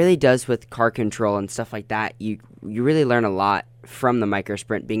 but it really does with car control and stuff like that. You really learn a lot from the micro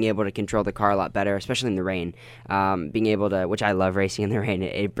sprint, being able to control the car a lot better, especially in the rain. Being able to, which I love racing in the rain.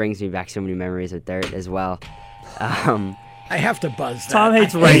 It brings me back so many memories of dirt as well. I have to buzz that. Tom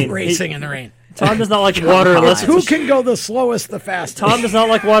hates I rain. hate racing in the rain. Tom does not like water unless who can go the slowest, the fastest. Tom does not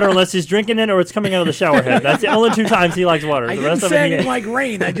like water unless he's drinking it or it's coming out of the shower head. That's the only 2 times he likes water. I The didn't rest of say I it, didn't like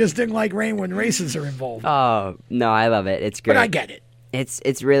rain. I just didn't like rain when races are involved. Oh no, I love it. It's great. But I get it. It's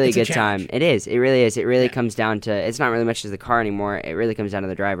really It's a a good time. It is. It really is. It really comes down to, it's not really much as the car anymore. It really comes down to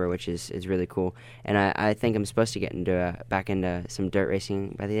the driver, which is really cool. And I think I'm supposed to get back into some dirt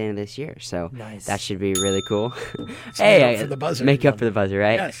racing by the end of this year. So nice. That should be really cool. Make up for the buzzer. Make up for the buzzer,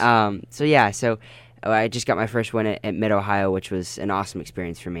 right? Yes. So I just got my first win at Mid-Ohio, which was an awesome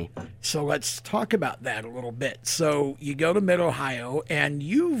experience for me. So let's talk about that a little bit. So you go to Mid-Ohio, and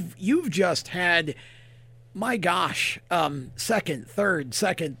you've just had, my gosh, second,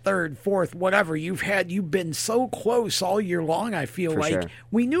 third, fourth, whatever. You've been so close all year long, I feel like. Sure.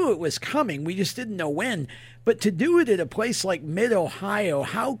 We knew it was coming. We just didn't know when. But to do it at a place like Mid-Ohio,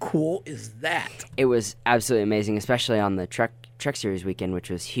 how cool is that? It was absolutely amazing, especially on the Truck Series weekend, which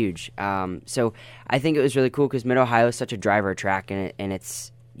was huge. So I think it was really cool because Mid-Ohio is such a driver track, and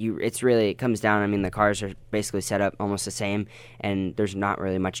it comes down. I mean, the cars are basically set up almost the same, and there's not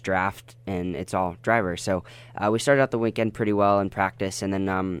really much draft, and it's all driver. So we started out the weekend pretty well in practice, and then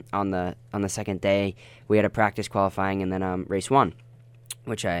on the second day we had a practice qualifying, and then race 1,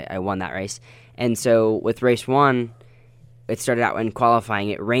 which I won that race. And so with race 1, it started out in qualifying.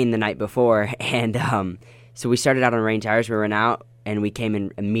 It rained the night before, and so we started out on rain tires. We went out, and we came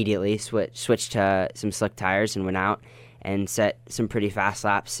in immediately, switched to some slick tires, and went out and set some pretty fast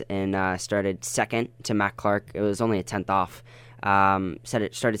laps, and started second to Matt Clark. It was only a 10th off.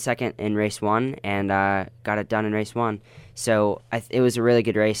 Started second in race 1, and got it done in race 1. So it was a really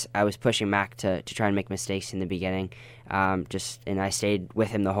good race. I was pushing Mac to try and make mistakes in the beginning, and I stayed with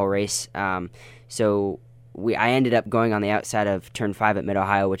him the whole race. So I ended up going on the outside of turn 5 at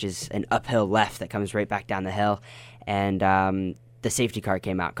Mid-Ohio, which is an uphill left that comes right back down the hill, and the safety car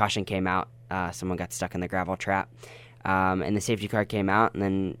came out. Caution came out. Someone got stuck in the gravel trap. And the safety car came out, and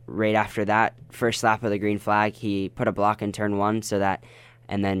then right after that, first lap of the green flag, he put a block in turn 1,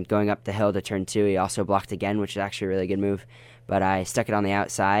 and then going up the hill to turn 2, he also blocked again, which is actually a really good move. But I stuck it on the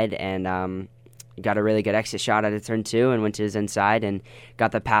outside and got a really good exit shot out of turn 2 and went to his inside and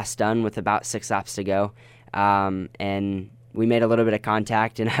got the pass done with about 6 laps to go. And we made a little bit of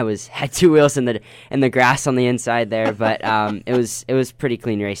contact, and I had 2 wheels in the grass on the inside there, but it was pretty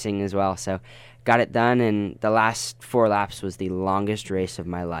clean racing as well. So got it done, and the last 4 laps was the longest race of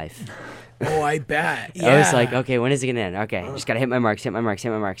my life. Oh, I bet. Yeah. I was like, okay, when is it going to end? Okay, just got to hit my marks,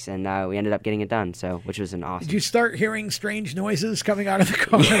 and we ended up getting it done, which was an awesome. Did you start hearing strange noises coming out of the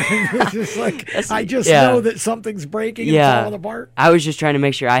car? It's just like, I just know that something's breaking and falling apart. I was just trying to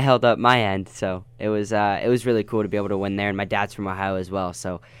make sure I held up my end, so it was really cool to be able to win there, and my dad's from Ohio as well,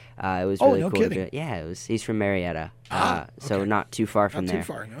 so it was really cool. Kidding. He's from Marietta, so not too far from there. Not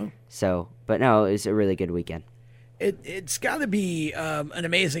too far, no. So, but no, it was a really good weekend. It's got to be an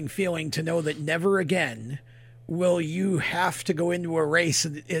amazing feeling to know that never again will you have to go into a race,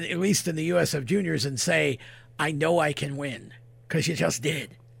 at least in the USF Juniors, and say, I know I can win, because you just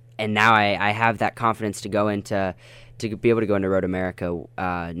did. And now I have that confidence to go into, to be able to go into Road America,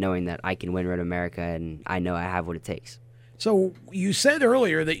 knowing that I can win Road America, and I know I have what it takes. So you said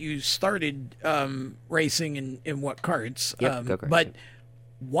earlier that you started racing in what karts? Yep, go-karts. But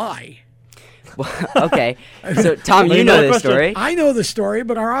Why? Well, okay. So, Tom, you know this story. I know the story,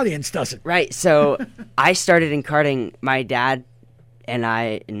 but our audience doesn't. Right. So, I started in karting. My dad and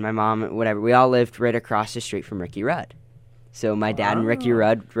I and my mom, whatever, we all lived right across the street from Ricky Rudd. So, my dad and Ricky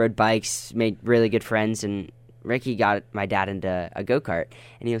Rudd rode bikes, made really good friends, and Ricky got my dad into a go-kart.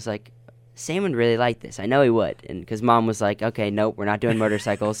 And he was like, Sam would really like this. I know he would, and because Mom was like, "Okay, nope, we're not doing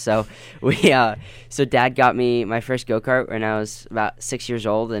motorcycles." So so Dad got me my first go kart when I was about 6 years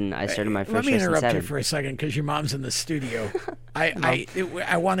old, and I started my first. Let me race in interrupt 7. you for a second because your mom's in the studio.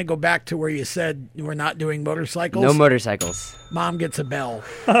 I want to go back to where you said we're not doing motorcycles. No motorcycles. Mom gets a bell.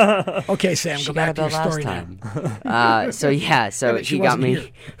 Okay, Sam, she go got back a bell to your story last now. So she got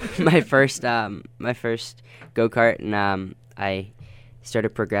me my first go kart, and I started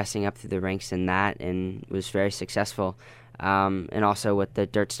progressing up through the ranks in that and was very successful, and also with the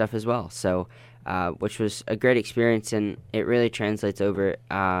dirt stuff as well. So, which was a great experience, and it really translates over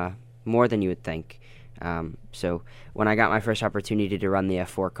more than you would think. So when I got my first opportunity to run the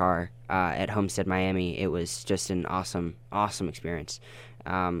F4 car at Homestead, Miami, it was just an awesome experience.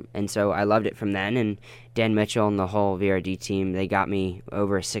 And so I loved it from then, and Dan Mitchell and the whole VRD team, they got me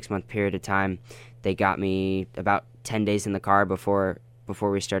over a 6-month period of time. They got me about 10 days in the car before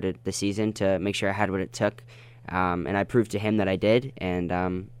we started the season to make sure I had what it took, and I proved to him that I did,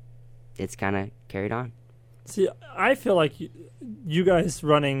 and it's kind of carried on. See, I feel like you guys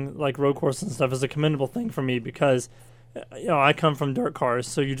running like road courses and stuff is a commendable thing for me because, I come from dirt cars,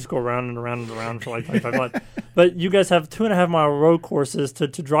 so you just go around and around and around for like 25 miles. But you guys have 2.5 mile road courses to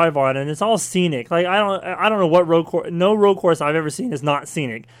drive on, and it's all scenic. Like I don't know what no road course I've ever seen is not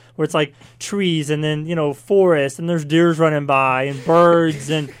scenic. Where it's like trees and then forest and there's deers running by and birds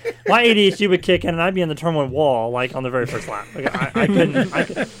and my ADHD would kick in and I'd be in the turn one wall like on the very first lap. Like I couldn't. I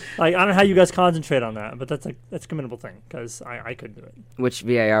don't know how you guys concentrate on that, but that's a commendable thing because I couldn't do it. Which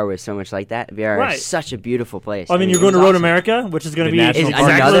VIR was so much like that. VIR is such a beautiful place. I mean, you're going to Road America, which is going to be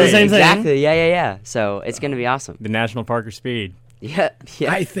exactly the same thing. Exactly. Yeah. So it's going to be awesome. The National Park of Speed. Yeah.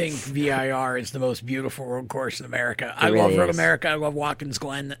 I think VIR is the most beautiful road course in America. I really love Road is. America. I love Watkins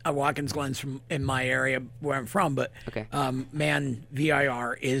Glen. Watkins Glen's from in my area where I'm from, but man,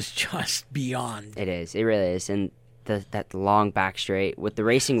 VIR is just beyond. It is. It really is. And that long back straight with the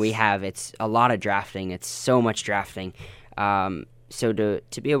racing we have, it's a lot of drafting. It's so much drafting. So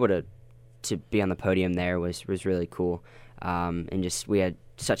to be able to be on the podium there was really cool. And just we had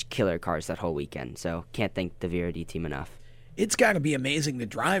such killer cars that whole weekend. So can't thank the VRD team enough. It's got to be amazing to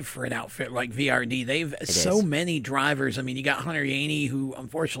drive for an outfit like VRD. They've so many drivers. I mean, you got Hunter Yaney, who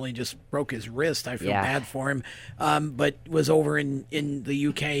unfortunately just broke his wrist. I feel bad for him, but was over in the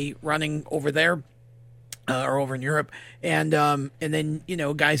UK running over there. Or over in Europe, and then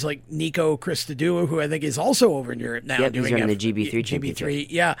guys like Nico Christodoulou, who I think is also over in Europe now doing the GB3 championship.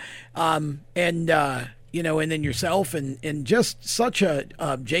 Yeah, and then yourself and just such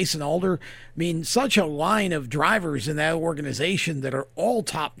a Jason Alder. I mean, such a line of drivers in that organization that are all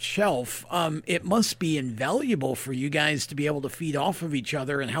top shelf. It must be invaluable for you guys to be able to feed off of each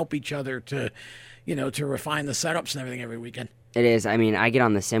other and help each other to refine the setups and everything every weekend. It is. I mean, I get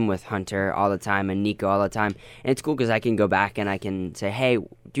on the sim with Hunter all the time and Nico all the time, and it's cool because I can go back and I can say, hey,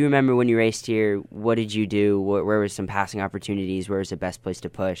 do you remember when you raced here? What did you do? Where were some passing opportunities? Where was the best place to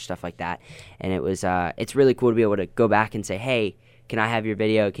push? Stuff like that. And it was. It's really cool to be able to go back and say, hey, can I have your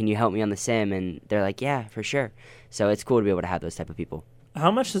video? Can you help me on the sim? And they're like, yeah, for sure. So it's cool to be able to have those type of people. How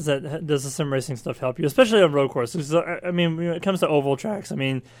much does the sim racing stuff help you, especially on road courses? I mean, when it comes to oval tracks, I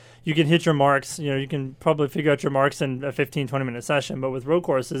mean, you can hit your marks. You can probably figure out your marks in a 15, 20-minute session. But with road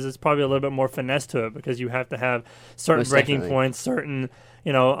courses, it's probably a little bit more finesse to it because you have to have certain braking points, certain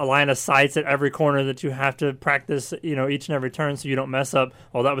a line of sights at every corner that you have to practice, each and every turn so you don't mess up.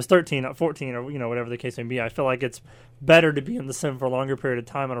 Oh, that was 13, not 14, or whatever the case may be. I feel like it's better to be in the sim for a longer period of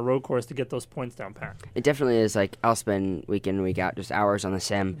time on a road course to get those points down pat. It definitely is. Like, I'll spend week in, week out, just hours on the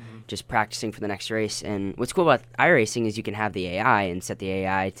sim, just practicing for the next race. And what's cool about iRacing is you can have the AI and set the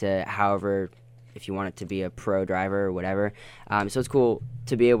AI to however, if you want it to be a pro driver or whatever. So it's cool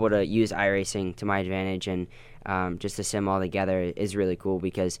to be able to use iRacing to my advantage, and just the sim all together is really cool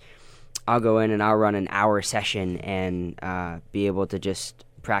because I'll go in and I'll run an hour session and be able to just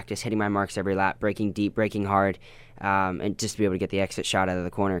practice hitting my marks every lap, braking deep, braking hard, and just to be able to get the exit shot out of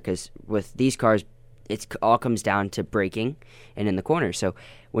the corner. Because with these cars, it all comes down to braking and in the corner. So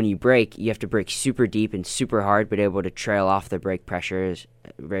when you brake, you have to brake super deep and super hard, but able to trail off the brake pressures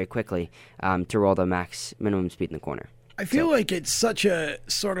very quickly to roll the minimum speed in the corner. I feel like it's such a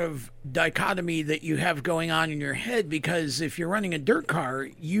sort of dichotomy that you have going on in your head, because if you're running a dirt car,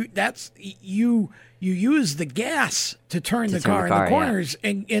 you use the gas to turn the car in the corners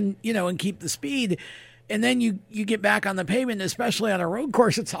and keep the speed. And then you get back on the pavement, especially on a road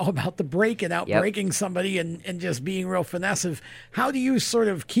course. It's all about the brake and out-braking somebody and just being real finesse. How do you sort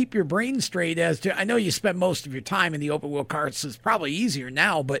of keep your brain straight as to, I know you spend most of your time in the open-wheel cars, so it's probably easier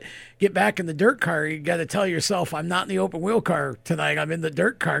now, but get back in the dirt car, you got to tell yourself, I'm not in the open-wheel car tonight. I'm in the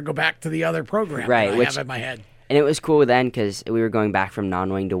dirt car. Go back to the other program that I have in my head. And it was cool then because we were going back from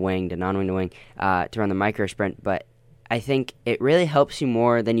non-wing to wing to non-wing to wing to run the micro sprint. But I think it really helps you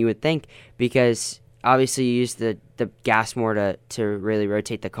more than you would think, because obviously you use the gas more to really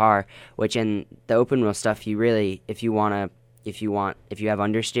rotate the car, which in the open wheel stuff, you really, if you have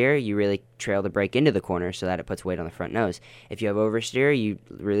understeer, you really trail the brake into the corner so that it puts weight on the front nose. If you have oversteer, you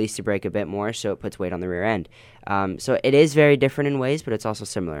release the brake a bit more so it puts weight on the rear end. So it is very different in ways, but it's also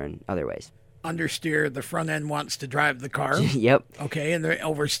similar in other ways. Understeer, the front end wants to drive the car. Yep. Okay, and the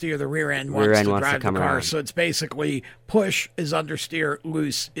oversteer, the rear end wants to drive the car. Around. So it's basically push is understeer,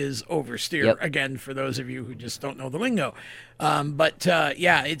 loose is oversteer. Yep. Again, for those of you who just don't know the lingo.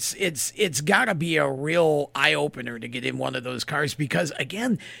 It's got to be a real eye opener to get in one of those cars, because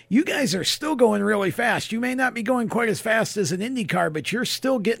again, you guys are still going really fast. You may not be going quite as fast as an Indy car, but you're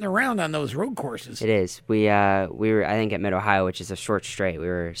still getting around on those road courses. It is. We were, I think, at Mid Ohio, which is a short straight. We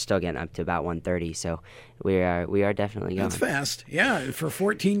were still getting up to about 130. So we are definitely going. That's fast. Yeah, for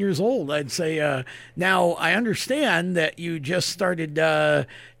 14 years old, I'd say. Now I understand that you just started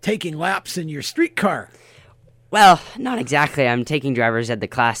taking laps in your street car. Well, not exactly. I'm taking driver's ed the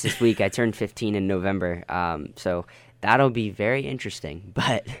class this week. I turned 15 in November, so that'll be very interesting,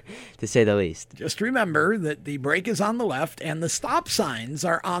 but to say the least. Just remember that the brake is on the left and the stop signs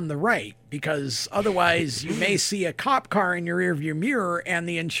are on the right, because otherwise you may see a cop car in your rearview mirror and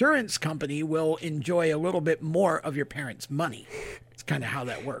the insurance company will enjoy a little bit more of your parents' money. It's kind of how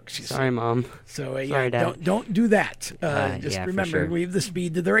that works. Sorry, Mom. So Sorry, Dad. don't do that. Just remember, leave the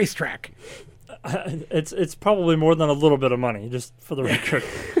speed to the racetrack. It's probably more than a little bit of money, just for the record.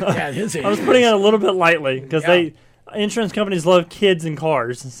 Yeah, it is. I was putting it a little bit lightly, because insurance companies love kids and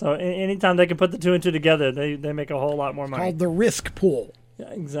cars. So anytime they can put the two and two together, they make a whole lot more money. It's called the risk pool.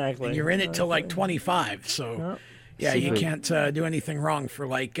 Yeah, exactly. And you're in it till like 25. So you can't do anything wrong for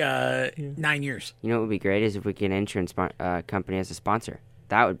like 9 years. You know what would be great is if we get an insurance company as a sponsor.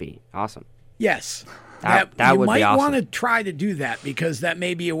 That would be awesome. Yes. That would be awesome. You might want to try to do that, because that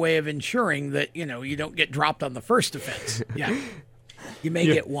may be a way of ensuring that, you don't get dropped on the first offense. Yeah. You may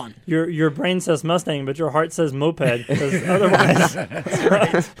get one. Your brain says Mustang, but your heart says moped, because otherwise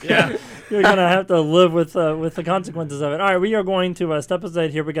you're going to have to live with the consequences of it. All right, we are going to step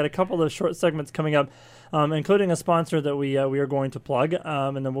aside here. We got a couple of short segments coming up, including a sponsor that we are going to plug,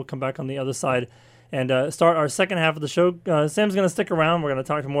 and then we'll come back on the other side and start our second half of the show. Sam's going to stick around. We're going to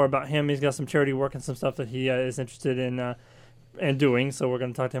talk more about him. He's got some charity work and some stuff that he is interested in doing, so we're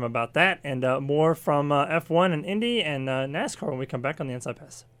going to talk to him about that and more from F1 and Indy and NASCAR when we come back on the Inside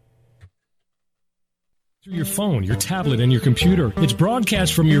Pass. Through your phone, your tablet, and your computer. It's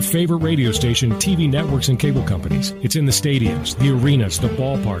broadcast from your favorite radio station, TV networks, and cable companies. It's in the stadiums, the arenas, the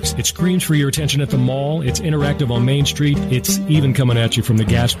ballparks. It screams for your attention at the mall. It's interactive on Main Street. It's even coming at you from the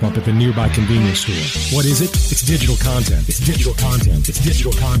gas pump at the nearby convenience store. What is it? It's digital content. It's digital content. It's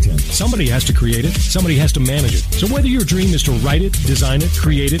digital content. Somebody has to create it. Somebody has to manage it. So whether your dream is to write it, design it,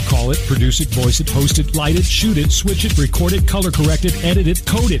 create it, call it, produce it, voice it, host it, light it, shoot it, switch it, record it, color correct it, edit it,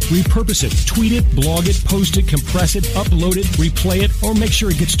 code it, repurpose it, tweet it, blog it, post it, compress it, upload it, replay it, or make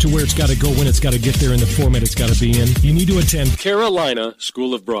sure it gets to where it's got to go when it's got to get there in the format it's got to be in, you need to attend Carolina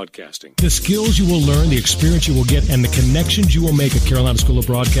School of Broadcasting. The skills you will learn, the experience you will get, and the connections you will make at Carolina School of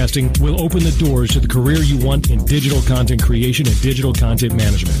Broadcasting will open the doors to the career you want in digital content creation and digital content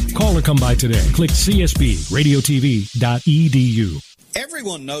management. Call or come by today. Click csbradiotv.edu.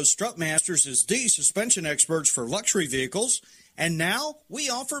 Everyone knows Strutmasters is the suspension experts for luxury vehicles, and now we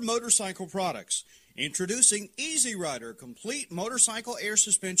offer motorcycle products. Introducing Easy Rider, complete motorcycle air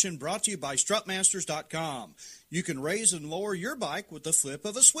suspension, brought to you by Strutmasters.com. You can raise and lower your bike with the flip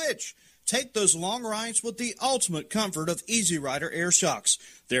of a switch. Take those long rides with the ultimate comfort of Easy Rider air shocks.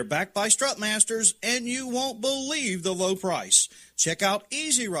 They're backed by Strutmasters, and you won't believe the low price. Check out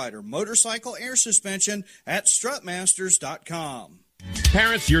Easy Rider motorcycle air suspension at Strutmasters.com.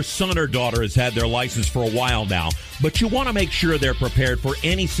 Parents, your son or daughter has had their license for a while now, but you want to make sure they're prepared for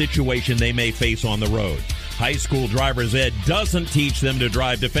any situation they may face on the road. High school driver's ed doesn't teach them to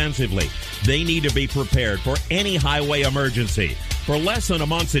drive defensively. They need to be prepared for any highway emergency. For less than a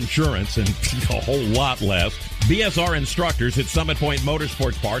month's insurance, and a whole lot less, BSR instructors at Summit Point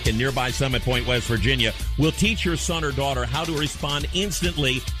Motorsports Park in nearby Summit Point, West Virginia, will teach your son or daughter how to respond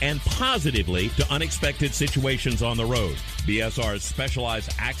instantly and positively to unexpected situations on the road. BSR's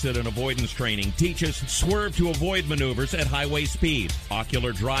specialized accident avoidance training teaches swerve to avoid maneuvers at highway speed,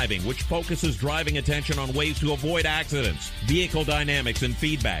 ocular driving, which focuses driving attention on ways to avoid accidents, vehicle dynamics and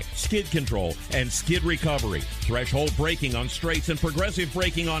feedback, skid control and skid recovery, threshold braking on straights and progressive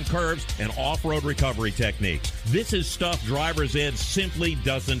braking on curves, and off-road recovery techniques. This is stuff driver's ed simply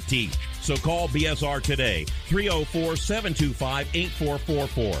doesn't teach. So call BSR today,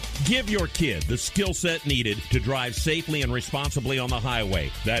 304-725-8444. Give your kid the skill set needed to drive safely and responsibly on the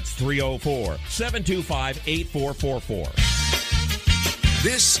highway. That's 304-725-8444.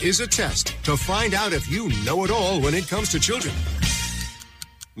 This is a test to find out if you know it all when it comes to children.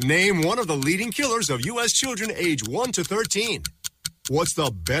 Name one of the leading killers of U.S. children age 1 to 13. What's the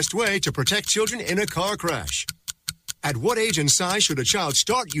best way to protect children in a car crash? At what age and size should a child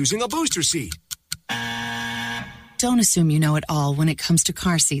start using a booster seat? Don't assume you know it all when it comes to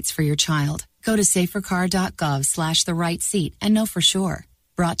car seats for your child. Go to safercar.gov/the right seat and know for sure.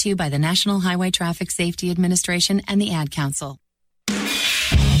 Brought to you by the National Highway Traffic Safety Administration and the Ad Council. I'm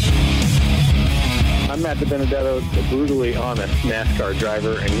Matt DiBenedetto, the brutally honest NASCAR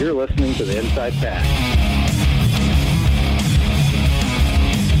driver, and you're listening to the Inside Pass.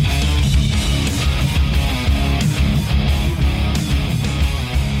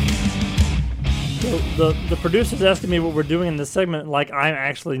 The producer's asking me what we're doing in this segment, like I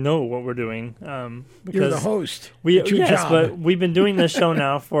actually know what we're doing. Because you're the host. But we've been doing this show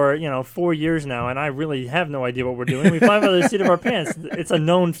now for 4 years now, and I really have no idea what we're doing. We fly by the seat of our pants. It's a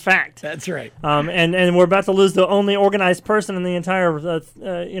known fact. That's right. And we're about to lose the only organized person in the entire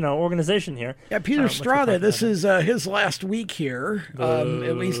organization here. Yeah, Peter Strada. This is his last week here,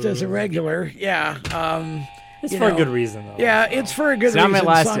 at least as a regular. Yeah. It's for a good reason, though. Yeah, it's for a good reason. It's not my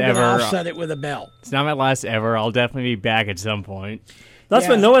last ever. Offset it with a bell. It's not my last ever. I'll definitely be back at some point. That's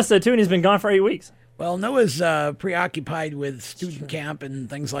what Noah said, too, and he's been gone for 8 weeks. Well, Noah's preoccupied with student camp and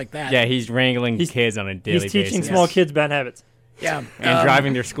things like that. Yeah, he's wrangling kids on a daily basis. He's teaching small kids bad habits. Yeah. And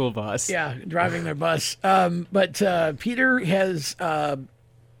driving their school bus. Yeah, driving their bus. But Peter has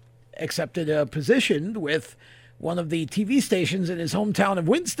accepted a position with one of the TV stations in his hometown of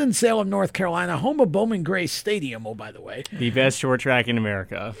Winston-Salem, North Carolina, home of Bowman Gray Stadium, by the way. The best short track in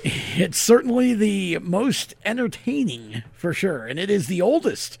America. It's certainly the most entertaining, for sure, and it is the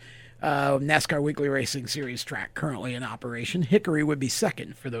oldest NASCAR Weekly Racing Series track currently in operation. Hickory would be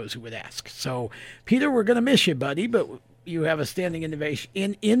second, for those who would ask. So, Peter, we're going to miss you, buddy, but you have a standing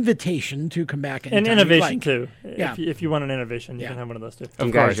invitation to come back. And innovation, like. too. Yeah. If you want an innovation, you can have one of those, too.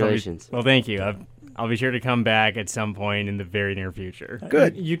 Congratulations. Well, thank you. I'll be sure to come back at some point in the very near future.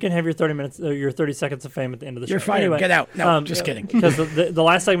 Good. You can have your 30 minutes, your 30 seconds of fame at the end of the show. You're fired. Anyway, get out. No, just kidding. Because the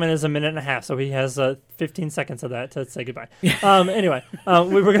last segment is a minute and a half, so he has 15 seconds of that to say goodbye. Anyway,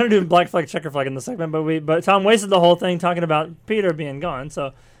 we were going to do black flag, checker flag in the segment, but Tom wasted the whole thing talking about Peter being gone,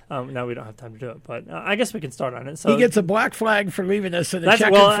 so now we don't have time to do it. But I guess we can start on it. So he gets a black flag for leaving us and a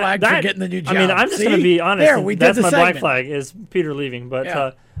checkered flag for getting the new job. I mean, I'm just going to be honest. There, we that's did the my segment. black flag is Peter leaving,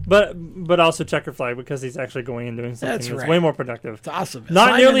 but also checker flag because he's actually going and doing something that's way more productive. It's awesome.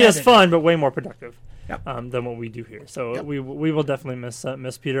 Not nearly as fun, but way more productive. Yep. Than what we do here. So we will definitely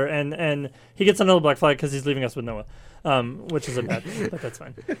miss Peter, and he gets another black flag because he's leaving us with Noah, which is a bad thing, but that's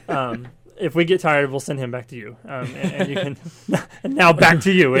fine. If we get tired, we'll send him back to you, and you can. And now back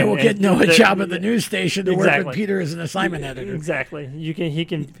to you. Yeah, we'll get Noah a job at the news station to work with Peter as an assignment editor. Exactly. He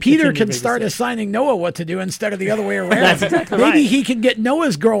can. Peter can start assigning Noah what to do instead of the other way around. That's exactly Maybe right. he can get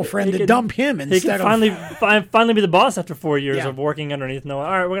Noah's girlfriend to dump him instead of. He can finally be the boss after 4 years of working underneath Noah.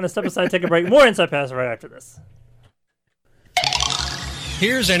 All right, we're going to step aside, take a break. More Inside Pass right after this.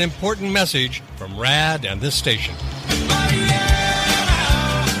 Here's an important message from RAD and this station.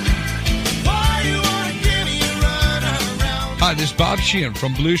 Hi, this is Bob Sheehan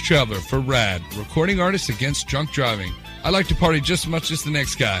from Blues Traveler for RAD, recording artists against drunk driving. I like to party just as much as the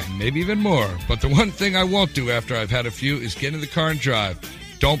next guy, maybe even more. But the one thing I won't do after I've had a few is get in the car and drive.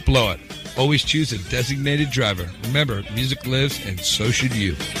 Don't blow it. Always choose a designated driver. Remember, music lives, and so should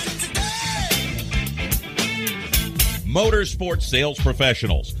you. Motorsports Sales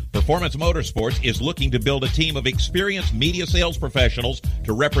Professionals. Performance Motorsports is looking to build a team of experienced media sales professionals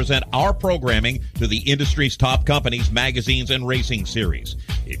to represent our programming to the industry's top companies, magazines, and racing series.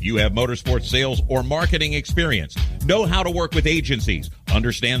 If you have motorsports sales or marketing experience, know how to work with agencies,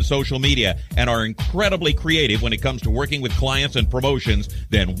 understand social media, and are incredibly creative when it comes to working with clients and promotions,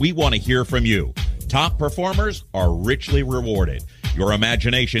 then we want to hear from you. Top performers are richly rewarded. Your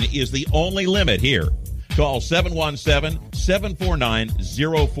imagination is the only limit here. Call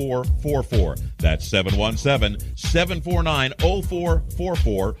 717-749-0444. That's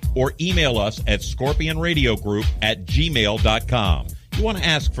 717-749-0444, or email us at scorpionradiogroup@gmail.com. You want to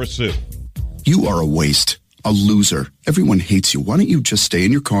ask for Sue. You are a waste. A loser. Everyone hates you. Why don't you just stay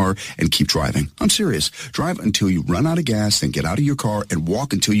in your car and keep driving? I'm serious. Drive until you run out of gas, then get out of your car and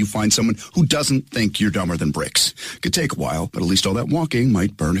walk until you find someone who doesn't think you're dumber than bricks. Could take a while, but at least all that walking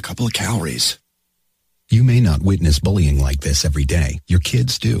might burn a couple of calories. You may not witness bullying like this every day. Your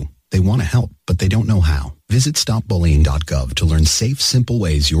kids do. They want to help, but they don't know how. Visit stopbullying.gov to learn safe, simple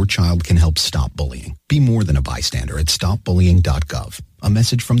ways your child can help stop bullying. Be more than a bystander at stopbullying.gov. A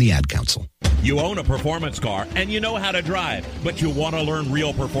message from the Ad Council. You own a performance car and you know how to drive, but you want to learn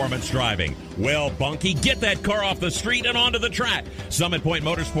real performance driving. Well, Bunky, get that car off the street and onto the track. Summit Point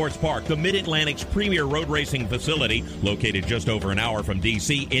Motorsports Park, the Mid-Atlantic's premier road racing facility, located just over an hour from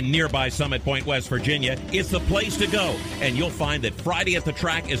D.C. in nearby Summit Point, West Virginia, is the place to go. And you'll find that Friday at the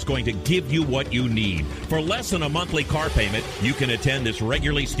Track is going to give you what you need. For less than a monthly car payment, you can attend this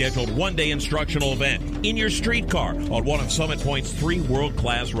regularly scheduled one-day instructional event in your street car on one of Summit Point's 3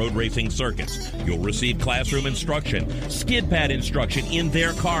 world-class road racing circuits. You'll receive classroom instruction, skid pad instruction in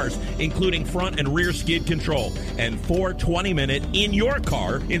their cars, including front and rear skid control, and 4 20-minute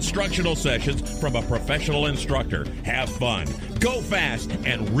in-your-car instructional sessions from a professional instructor. Have fun, go fast,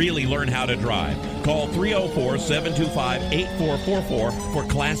 and really learn how to drive. Call 304-725-8444 for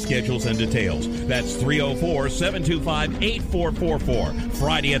class schedules and details. That's 304-725-8444.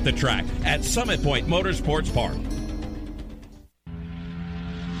 Friday at the Track at Summit Point Motorsports Park.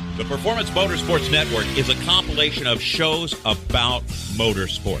 The Performance Motorsports Network is a compilation of shows about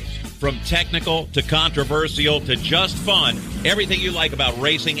motorsports. From technical to controversial to just fun, everything you like about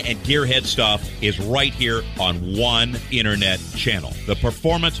racing and gearhead stuff is right here on one internet channel. The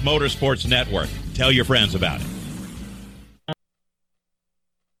Performance Motorsports Network. Tell your friends about it.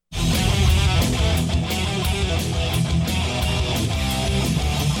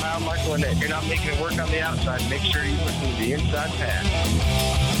 Michael, and if you're not making it work on the outside, make sure you listen to the inside pass.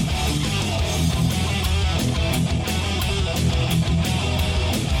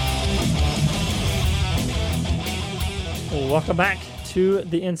 Welcome back to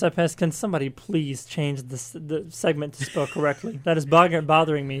the Inside Pass. Can somebody please change the segment to spell correctly? That is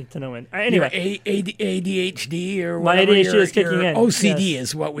bothering me to no end. Anyway, ADHD or my whatever. ADHD is kicking in. OCD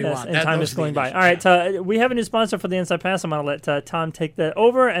is what we want. And time is going by. All right, we have a new sponsor for the Inside Pass. I'm going to let Tom take that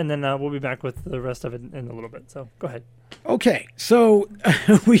over, and then we'll be back with the rest of it in a little bit. So go ahead. Okay, so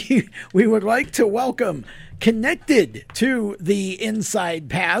we would like to welcome Connected to the Inside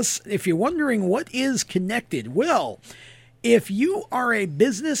Pass. If you're wondering what is Connected, well, if you are a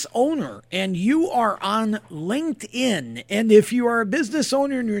business owner and you are on LinkedIn, and if you are a business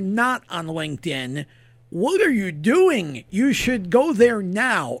owner and you're not on LinkedIn, what are you doing? You should go there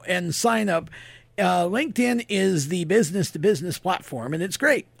now and sign up. LinkedIn is the business-to-business platform, and it's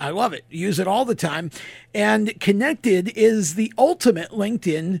great. I love it. Use it all the time. And Connected is the ultimate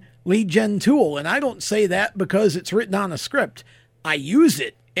LinkedIn lead gen tool, and I don't say that because it's written on a script. I use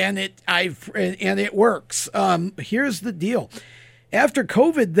it. And it works. Here's the deal. After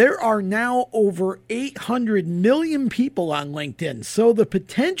COVID, there are now over 800 million people on LinkedIn. So the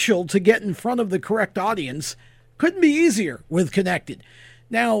potential to get in front of the correct audience couldn't be easier with Connected.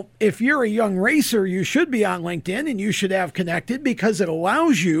 Now, if you're a young racer, you should be on LinkedIn and you should have Connected because it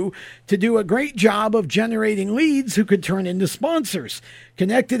allows you to do a great job of generating leads who could turn into sponsors.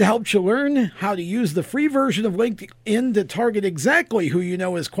 Connected helps you learn how to use the free version of LinkedIn to target exactly who you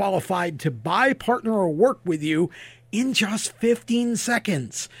know is qualified to buy, partner, or work with you in just 15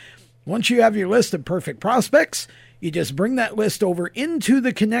 seconds. Once you have your list of perfect prospects, you just bring that list over into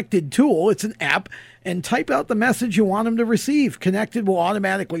the Connected tool. It's an app, and type out the message you want them to receive. Connected will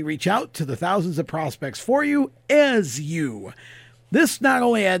automatically reach out to the thousands of prospects for you as you. This not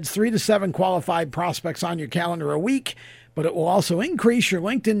only adds 3 to 7 qualified prospects on your calendar a week, but it will also increase your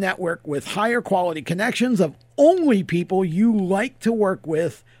LinkedIn network with higher quality connections of only people you like to work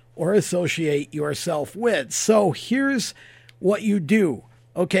with or associate yourself with. So here's what you do.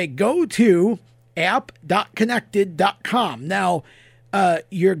 Okay, go to app.connected.com. Now,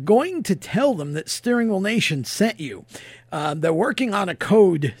 you're going to tell them that Steering Wheel Nation sent you. They're working on a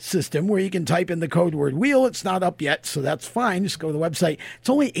code system where you can type in the code word wheel. It's not up yet, so that's fine. Just go to the website. It's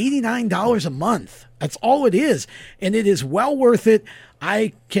only $89 a month. That's all it is. And it is well worth it.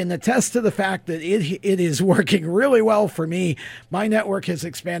 I can attest to the fact that it is working really well for me. My network has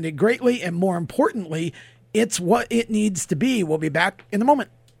expanded greatly, and more importantly, it's what it needs to be. We'll be back in a moment.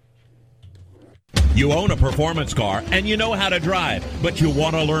 You own a performance car and you know how to drive, but you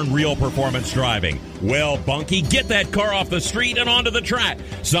want to learn real performance driving. Well, Bunky, get that car off the street and onto the track.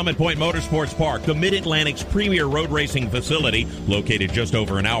 Summit Point Motorsports Park, the Mid-Atlantic's premier road racing facility, located just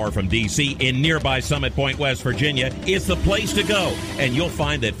over an hour from D.C. in nearby Summit Point, West Virginia, is the place to go. And you'll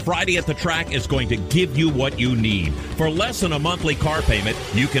find that Friday at the Track is going to give you what you need. For less than a monthly car payment,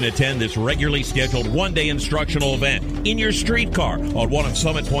 you can attend this regularly scheduled one-day instructional event in your street car on one of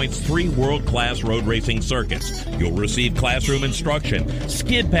Summit Point's 3 world-class road racing circuits. You'll receive classroom instruction,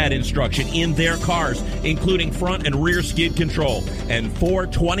 skid pad instruction in their cars, including front and rear skid control, and 4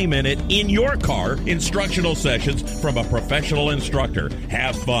 20-minute in-your-car instructional sessions from a professional instructor.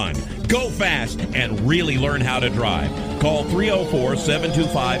 Have fun, go fast, and really learn how to drive. Call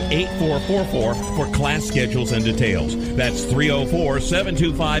 304-725-8444 for class schedules and details. That's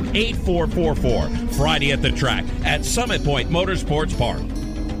 304-725-8444. Friday at the Track at Summit Point Motorsports Park.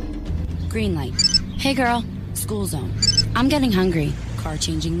 Green light. Hey girl, school zone. I'm getting hungry. Car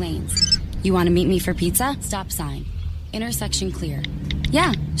changing lanes. You want to meet me for pizza? Stop sign. Intersection clear.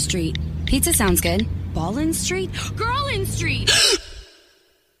 Yeah, street. Pizza sounds good. Ball in street? Girl in street!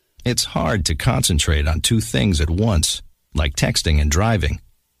 It's hard to concentrate on 2 things at once, like texting and driving.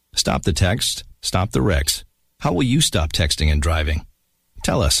 Stop the text, stop the wrecks. How will you stop texting and driving?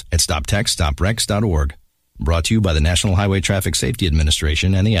 Tell us at stoptextstoprex.org. Brought to you by the National Highway Traffic Safety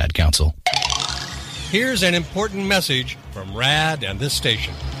Administration and the Ad Council. Here's an important message from RAD and this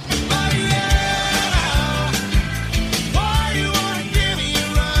station.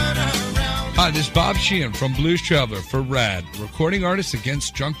 Hi, this is Bob Sheehan from Blues Traveler for RAD, recording artists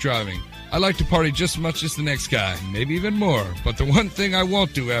against drunk driving. I like to party just as much as the next guy, maybe even more. But the one thing I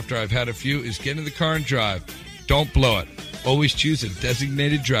won't do after I've had a few is get in the car and drive. Don't blow it. Always choose a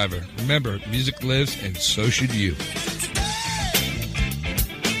designated driver. Remember, music lives, and so should you.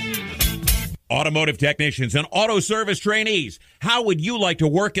 Automotive technicians and auto service trainees, how would you like to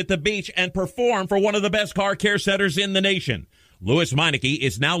work at the beach and perform for one of the best car care centers in the nation? Louis Meineke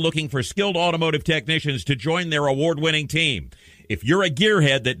is now looking for skilled automotive technicians to join their award-winning team. If you're a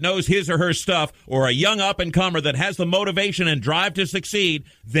gearhead that knows his or her stuff, or a young up-and-comer that has the motivation and drive to succeed,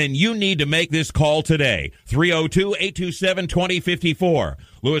 then you need to make this call today. 302-827-2054.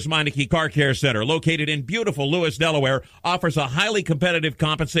 Louis Meineke Car Care Center, located in beautiful Lewis, Delaware, offers a highly competitive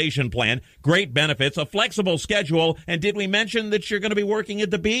compensation plan, great benefits, a flexible schedule, and did we mention that you're going to be working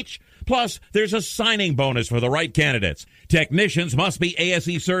at the beach? Plus, there's a signing bonus for the right candidates. Technicians must be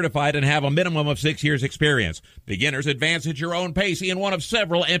ASE certified and have a minimum of 6 years experience. Beginners advance at your own pace in one of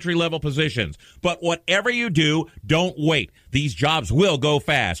several entry-level positions. But whatever you do, don't wait. These jobs will go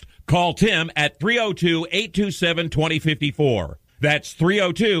fast. Call Tim at 302-827-2054. That's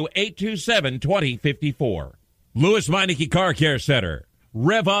 302-827-2054. Louis Meineke Car Care Center.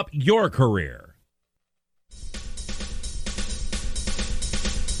 Rev up your career.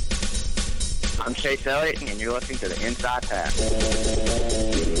 I'm Chase Elliott, and you're listening to the Inside Pass.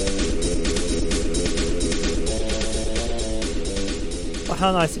 Well,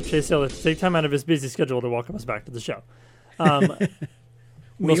 how nice of Chase Elliott to take time out of his busy schedule to welcome us back to the show.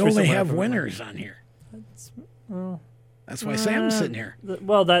 We only have winners on here. That's why Sam's sitting here.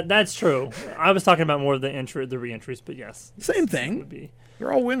 Well, that's true. I was talking about more of the re-entries, but yes, same thing.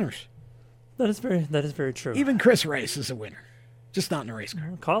 They're all winners. That is very true. Even Chris Rice is a winner, just not in a race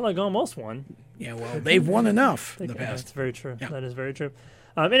car. Colleague almost won. Yeah, well, they've won enough in the past. That's very true. Yeah. That is very true.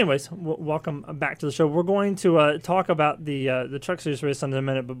 Anyways, welcome back to the show. We're going to talk about the Truck Series race in a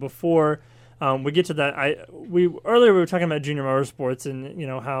minute, but before we get to that, earlier we were talking about junior motorsports and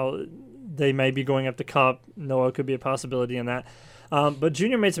how they may be going up to Cup. Noah could be a possibility in that. But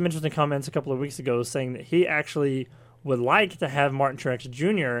Junior made some interesting comments a couple of weeks ago saying that he actually would like to have Martin Truex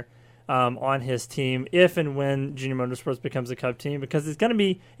Jr. On his team if and when Junior Motorsports becomes a Cup team, because it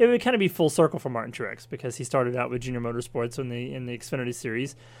would kind of be full circle for Martin Truex, because he started out with Junior Motorsports in the Xfinity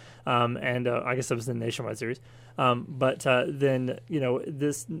Series, and I guess that was the Nationwide Series. But then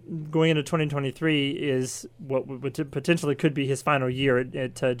this going into 2023 is what potentially could be his final year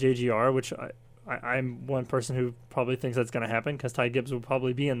at JGR, which I'm one person who probably thinks that's going to happen, because Ty Gibbs will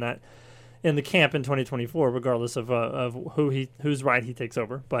probably be in the camp in 2024, regardless of whose ride he takes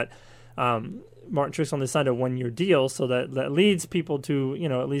over. But Martin Truex only signed a 1-year deal, so that leads people to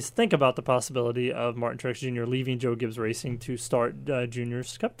at least think about the possibility of Martin Truex Jr. leaving Joe Gibbs Racing to start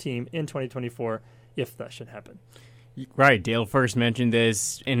Junior's Cup team in 2024, if that should happen. Right. Dale first mentioned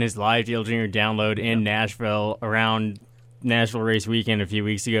this in his live Dale Jr. download in Nashville around Nashville race weekend a few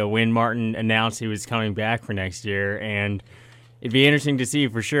weeks ago, when Martin announced he was coming back for next year, and it'd be interesting to see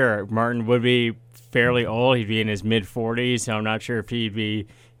for sure. Martin would be fairly old. He'd be in his mid-40s, so I'm not sure if he'd be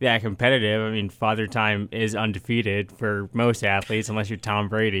that competitive. I mean, Father Time is undefeated for most athletes, unless you're Tom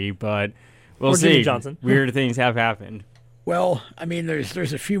Brady, but we'll see. Jimmy Johnson. Weird things have happened. Well, I mean, there's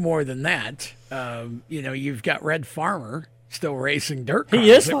a few more than that. You've got Red Farmer still racing dirt cars.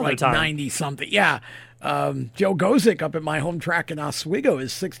 He is at like 90-something. Yeah. Joe Gozick up at my home track in Oswego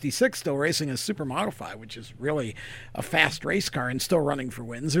is 66, still racing a Super Modify, which is really a fast race car and still running for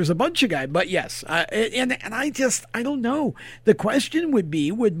wins. There's a bunch of guys, but yes, and I don't know. The question would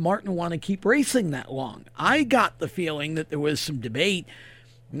be, would Martin want to keep racing that long? I got the feeling that there was some debate,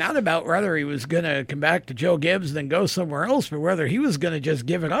 not about whether he was going to come back to Joe Gibbs and then go somewhere else, but whether he was going to just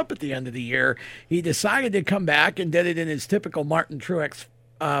give it up at the end of the year. He decided to come back and did it in his typical Martin Truex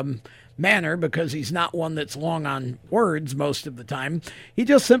manner, because he's not one that's long on words most of the time. He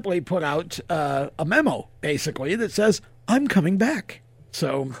just simply put out a memo, basically, that says, I'm coming back.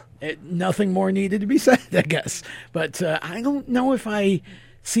 So nothing more needed to be said, I guess. But I don't know if I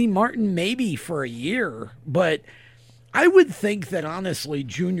see Martin maybe for a year, but I would think that, honestly,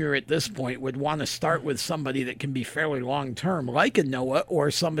 Junior at this point would want to start with somebody that can be fairly long-term, like a Noah or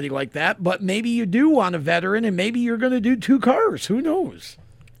somebody like that. But maybe you do want a veteran, and maybe you're going to do 2 cars. Who knows?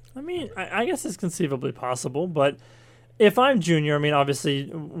 I mean, I guess it's conceivably possible, but if I'm Junior, I mean, obviously,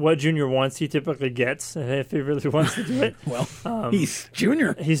 what Junior wants, he typically gets, if he really wants to do it. Well, he's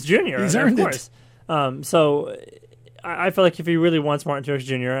Junior. He's Junior, He's earned of course. So I feel like if he really wants Martin Truex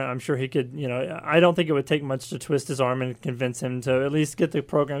Jr., I'm sure he could, I don't think it would take much to twist his arm and convince him to at least get the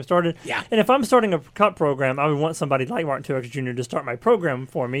program started. Yeah. And if I'm starting a Cup program, I would want somebody like Martin Truex Jr. to start my program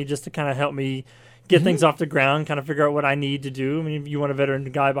for me, just to kind of help me get things off the ground, kind of figure out what I need to do. I mean, if you want a veteran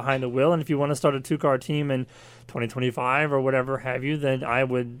guy behind the wheel, and if you want to start a 2-car team in 2025 or whatever have you, then I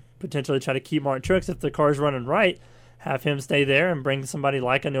would potentially try to keep Martin Truex. If the car's running right, have him stay there and bring somebody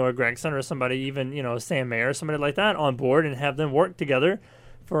like a Noah Gragson or somebody even, Sam Mayer or somebody like that on board and have them work together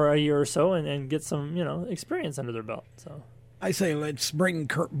for a year or so and get some, experience under their belt. So I say let's bring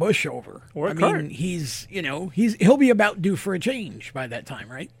Kurt Busch over. Or I Kurt. mean, he'll be about due for a change by that time,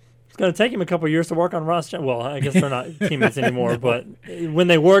 right? It's going to take him a couple of years to work on Ross. Well, I guess they're not teammates anymore, but when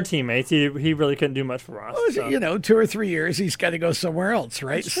they were teammates, he really couldn't do much for Ross. Well, 2 or 3 years, he's got to go somewhere else,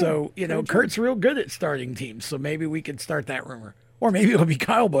 right? So, Kurt's real good at starting teams, so maybe we could start that rumor. Or maybe it'll be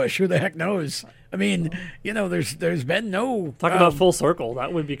Kyle Busch. Who the heck knows? I mean, there's been no... Talk about full circle.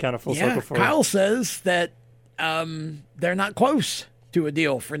 That would be kind of full circle for Kyle says that they're not close to a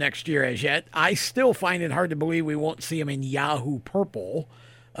deal for next year as yet. I still find it hard to believe we won't see him in Yahoo purple.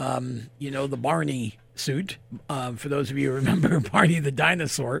 The Barney suit, for those of you who remember Barney the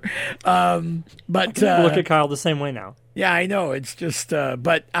dinosaur. But people look at Kyle the same way now. Yeah, I know. It's just,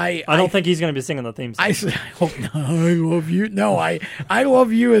 but I don't think he's going to be singing the theme song. I hope not. I love you. No, I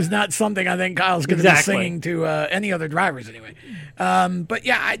love you is not something I think Kyle's going to be singing to any other drivers anyway. But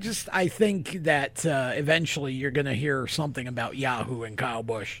yeah, I think that eventually you're going to hear something about Yahoo and Kyle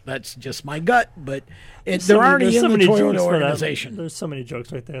Busch. That's just my gut, but they're already in the Toyota organization. There's so many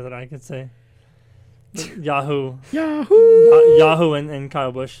jokes right there that I could say. Yahoo and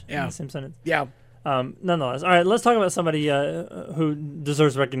Kyle Busch in the same sentence. Yeah. Nonetheless, all right, let's talk about somebody who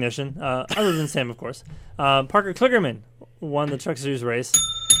deserves recognition, other than Sam, of course. Parker Kligerman won the Truck Series race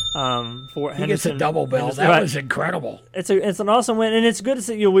for Henderson. He gets a double bell. That was incredible. It's an awesome win, and it's good to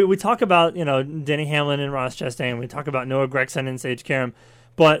see. We talk about Denny Hamlin and Ross Chastain. We talk about Noah Gragson and Sage Karam,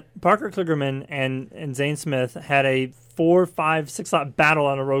 but Parker Kligerman and Zane Smith had a 4, 5, 6 lap battle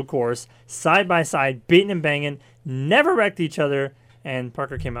on a road course, side by side, beating and banging, never wrecked each other, and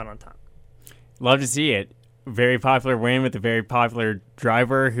Parker came out on top. Love to see it. Very popular win with a very popular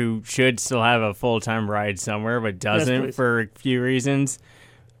driver who should still have a full-time ride somewhere, but doesn't for a few reasons.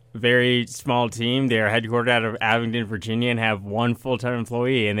 Very small team. They are headquartered out of Abingdon, Virginia, and have one full-time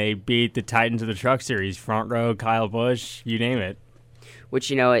employee, and they beat the Titans of the Truck Series. Front row, Kyle Busch, you name it. Which,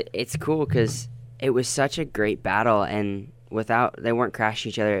 it's cool because it was such a great battle, and they weren't crashing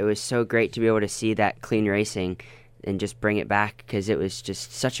each other. It was so great to be able to see that clean racing and just bring it back because it was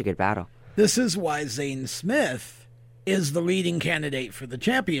just such a good battle. This is why Zane Smith is the leading candidate for the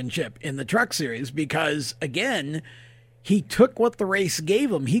championship in the Truck Series because, again, he took what the race gave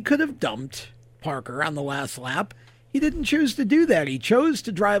him. He could have dumped Parker on the last lap. He didn't choose to do that. He chose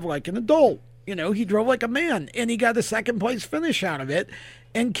to drive like an adult. He drove like a man, and he got a second-place finish out of it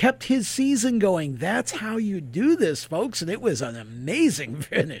and kept his season going. That's how you do this, folks, and it was an amazing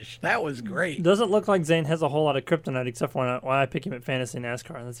finish. That was great. Doesn't look like Zane has a whole lot of kryptonite except for when I pick him at Fantasy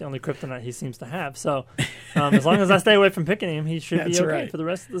NASCAR. That's the only kryptonite he seems to have. So as long as I stay away from picking him, he should be okay for the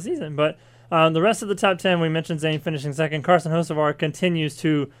rest of the season. But the rest of the top 10, we mentioned Zane finishing second. Carson Hocevar continues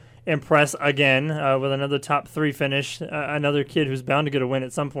to impress again with another top 3 finish. Another kid who's bound to get a win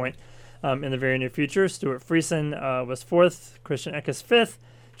at some point in the very near future. Stuart Friesen was 4th. Christian Eckes 5th.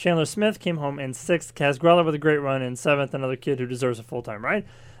 Chandler Smith came home in 6th. Kaz Grella with a great run in 7th. Another kid who deserves a full-time ride.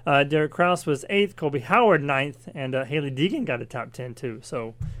 Derek Kraus was 8th. Colby Howard 9th. And Haley Deegan got a top 10 too.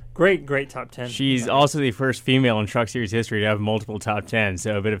 So great top 10. She's also the first female in Truck Series history to have multiple top 10,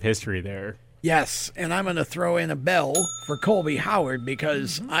 so a bit of history there. Yes, and I'm going to throw in a bell for Colby Howard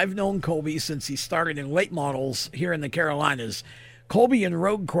because I've known Colby since he started in late models here in the Carolinas. Colby and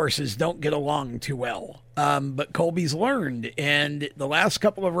road courses don't get along too well, but Colby's learned, and the last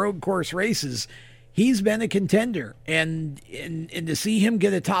couple of road course races, he's been a contender, and to see him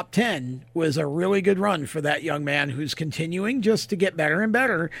get a top 10 was a really good run for that young man who's continuing just to get better and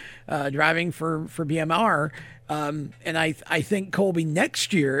better driving for BMR. And I think Colby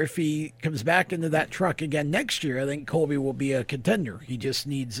next year, if he comes back into that truck again next year, I think Colby will be a contender. He just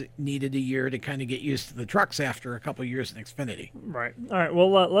needed a year to kind of get used to the trucks after a couple of years in Xfinity. Right. All right. Well,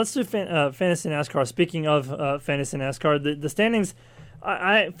 let's do Fantasy NASCAR. Speaking of Fantasy NASCAR, the standings,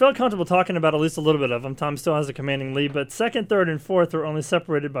 I felt comfortable talking about at least a little bit of them. Tom still has a commanding lead, but 2nd, 3rd, and 4th are only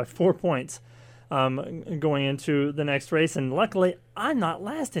separated by 4 points going into the next race. And luckily, I'm not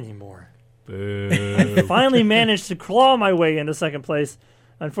last anymore. I finally managed to claw my way into 2nd place.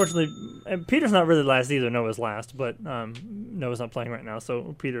 Unfortunately, Peter's not really last either. Noah's last, but Noah's not playing right now,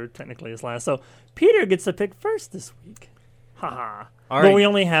 so Peter technically is last. So Peter gets to pick first this week. Ha. All but right. we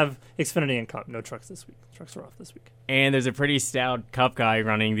only have Xfinity and Cup. No trucks this week. Trucks are off this week. And there's a pretty stout Cup guy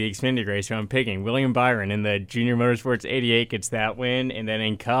running the Xfinity race who I'm picking. William Byron in the Junior Motorsports 88 gets that win. And then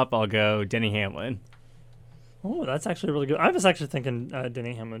in Cup, I'll go Denny Hamlin. Oh, that's actually really good. I was actually thinking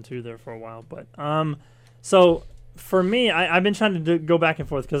Denny Hamlin too there for a while. But so for me, I've been trying to go back and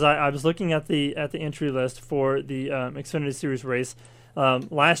forth because I was looking at the entry list for the Xfinity Series race.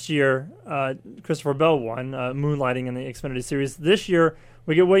 Last year, Christopher Bell won, moonlighting in the Xfinity Series. This year,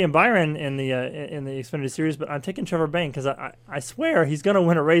 we get William Byron in the Xfinity Series, but I'm taking Trevor Bayne because I swear he's going to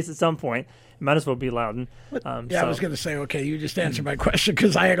win a race at some point. It might as well be Loudon. I was going to say, okay, you just answered my question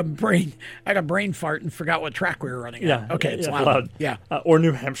because I had a brain fart and forgot what track we were running at. Okay, it's Loudon. Yeah, or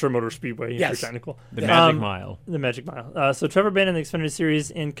New Hampshire Motor Speedway. Yes, if you're technical. The Magic Mile. The Magic Mile. So Trevor Bayne in the Xfinity Series.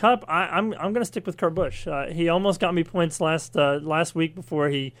 In Cup, I'm going to stick with Kurt Busch. He almost got me points last week before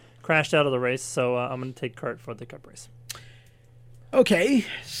he crashed out of the race. So I'm going to take Kurt for the Cup race. Okay,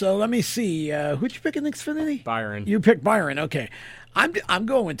 so let me see. Who'd you pick in Xfinity? Byron. You picked Byron. Okay, I'm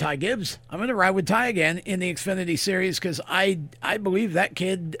going with Ty Gibbs. I'm going to ride with Ty again in the Xfinity Series because I believe that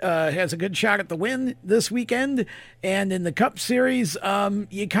kid has a good shot at the win this weekend. And in the Cup Series,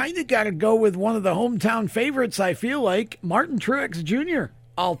 you kind of got to go with one of the hometown favorites. I feel like Martin Truex Jr.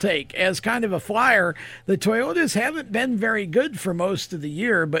 I'll take as kind of a flyer. The Toyotas haven't been very good for most of the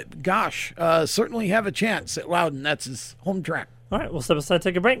year, but gosh, certainly have a chance at Loudon. That's his home track. All right, we'll step aside,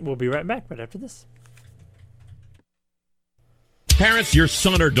 take a break. We'll be right back right after this. Parents, your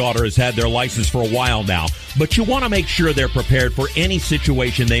son or daughter has had their license for a while now, but you want to make sure they're prepared for any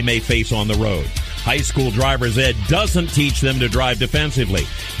situation they may face on the road. High school driver's ed doesn't teach them to drive defensively.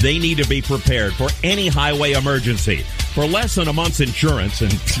 They need to be prepared for any highway emergency. For less than a month's insurance,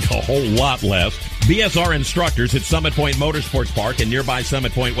 and a whole lot less, BSR instructors at Summit Point Motorsports Park in nearby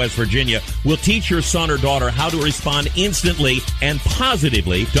Summit Point, West Virginia, will teach your son or daughter how to respond instantly and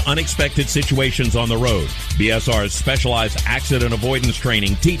positively to unexpected situations on the road. BSR's specialized accident avoidance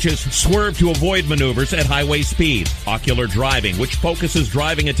training teaches swerve to avoid maneuvers at highway speed, ocular driving, which focuses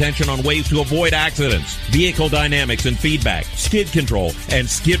driving attention on ways to avoid accidents, vehicle dynamics and feedback, skid control, and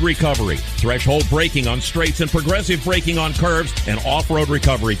skid recovery, threshold braking on straights and progressive braking on curves, and off-road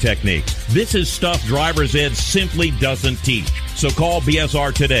recovery techniques. This is stuff driver's ed simply doesn't teach. So call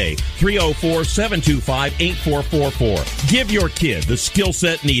BSR today, 304-725-8444. Give your kid the skill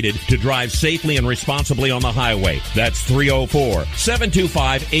set needed to drive safely and responsibly on the highway. That's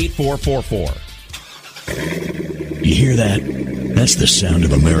 304-725-8444. You hear that? That's the sound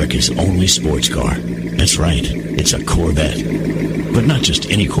of America's only sports car. That's right, it's a Corvette. But not just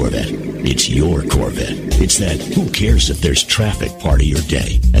any Corvette. It's your Corvette. It's that who cares if there's traffic part of your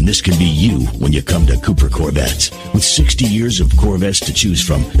day. And this can be you when you come to Cooper Corvettes. With 60 years of Corvettes to choose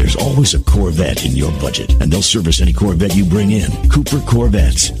from, there's always a Corvette in your budget. And they'll service any Corvette you bring in. Cooper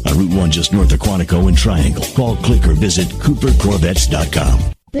Corvettes on Route 1 just north of Quantico and Triangle. Call, click, or visit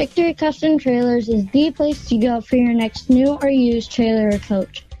CooperCorvettes.com. Victory Custom Trailers is the place to go for your next new or used trailer or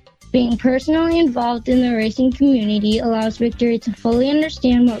coach. Being personally involved in the racing community allows Victory to fully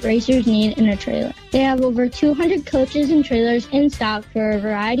understand what racers need in a trailer. They have over 200 coaches and trailers in stock for a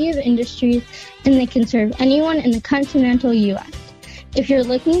variety of industries, and they can serve anyone in the continental U.S. If you're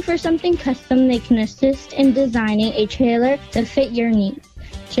looking for something custom, they can assist in designing a trailer to fit your needs.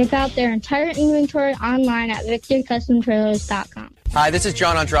 Check out their entire inventory online at victorcustomtrailers.com. Hi, this is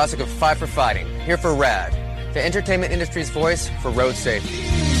John Ondrasik of Five for Fighting, here for RAD, the entertainment industry's voice for road safety.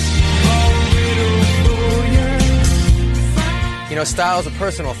 You know, style is a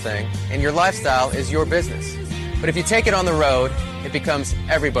personal thing, and your lifestyle is your business. But if you take it on the road, it becomes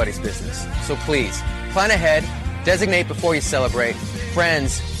everybody's business. So please, plan ahead, designate before you celebrate.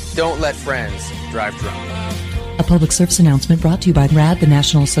 Friends, don't let friends drive drunk. A public service announcement brought to you by RAD, the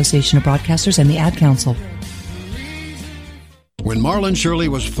National Association of Broadcasters, and the Ad Council. When Marlon Shirley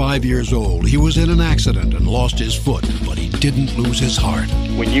was 5 years old, he was in an accident and lost his foot, but he didn't lose his heart.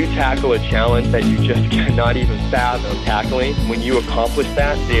 When you tackle a challenge that you just cannot even fathom tackling, when you accomplish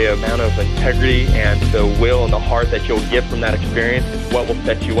that, the amount of integrity and the will and the heart that you'll get from that experience is what will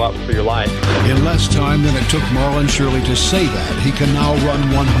set you up for your life. In less time than it took Marlon Shirley to say that, he can now run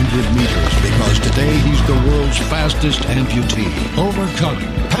 100 meters because today he's the world's fastest amputee. Overcome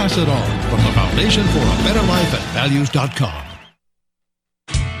it. Pass it on from the Foundation for a Better Life at Values.com.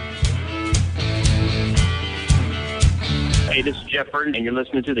 Hey, this is Jeff Burton, and you're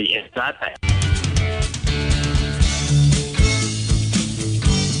listening to the Inside Pass.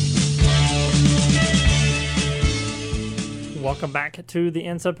 Welcome back to the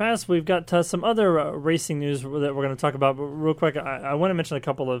Inside Pass. We've got some other racing news that we're going to talk about, but real quick, I want to mention a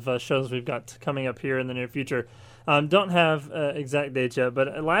couple of shows we've got coming up here in the near future. Don't have exact dates yet,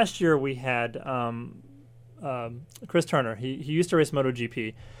 but last year we had Chris Turner. He used to race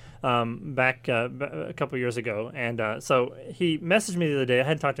MotoGP. Back a couple years ago, and so he messaged me the other day. I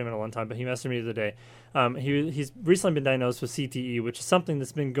hadn't talked to him in a long time, but he messaged me the other day. He's recently been diagnosed with CTE, which is something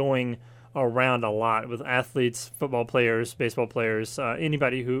that's been going around a lot with athletes, football players, baseball players,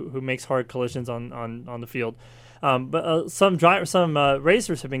 anybody who makes hard collisions on the field. But some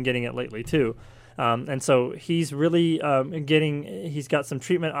racers have been getting it lately too. And so he's really he's got some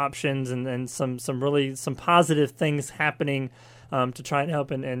treatment options and some positive things happening to try and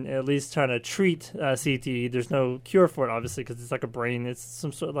help and at least trying to treat CTE. There's no cure for it, obviously, because it's like it's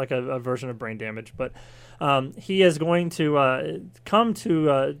some sort of like a version of brain damage. But he is going to come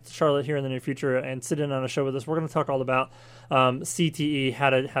to Charlotte here in the near future and sit in on a show with us. We're going to talk all about CTE,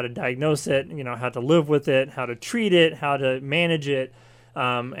 how to diagnose it, how to live with it, how to treat it, how to manage it.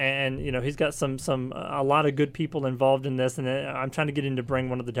 And he's got a lot of good people involved in this, and I'm trying to get him to bring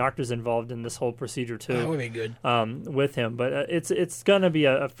one of the doctors involved in this whole procedure too. That would be good. With him, but it's going to be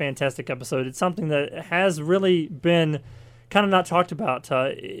a fantastic episode. It's something that has really been kind of not talked about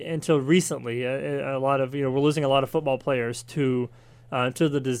until recently. A lot of we're losing a lot of football players to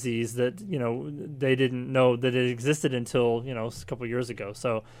the disease that they didn't know that it existed until a couple years ago.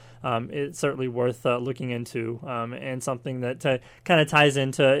 So it's certainly worth looking into, and something that kind of ties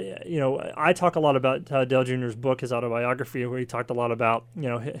into I talk a lot about Dale Jr.'s book, his autobiography, where he talked a lot about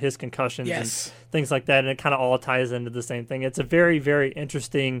his concussions and things like that, and it kind of all ties into the same thing. It's a very, very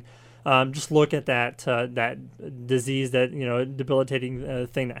interesting just look at that disease, that debilitating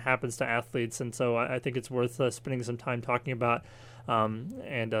thing that happens to athletes, and so I think it's worth spending some time talking about. So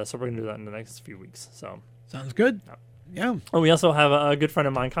we're going to do that in the next few weeks. So sounds good. Yeah. Oh, we also have a good friend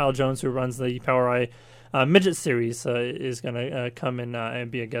of mine, Kyle Jones, who runs the Power Eye Midget Series, is going to come in and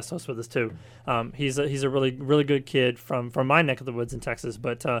be a guest host with us too. He's a really, really good kid from my neck of the woods in Texas,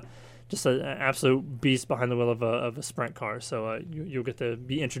 but just an absolute beast behind the wheel of a sprint car. So you'll get to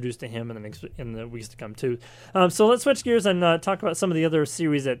be introduced to him in the weeks to come too. So let's switch gears and talk about some of the other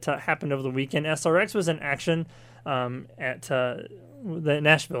series that happened over the weekend. SRX was in action at the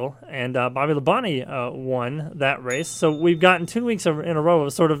Nashville, and Bobby Labonte won that race. So we've gotten 2 weeks in a row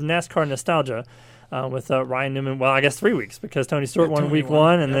of sort of NASCAR nostalgia with Ryan Newman. Well, I guess 3 weeks, because Tony Stewart won week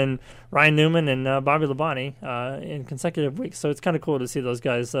one, and then Ryan Newman and Bobby Labonte in consecutive weeks. So it's kind of cool to see those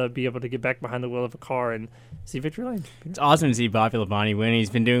guys be able to get back behind the wheel of a car and see victory lane. It's awesome to see Bobby Labonte win. He's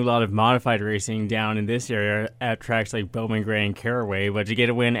been doing a lot of modified racing down in this area at tracks like Bowman Gray and Caraway, but to get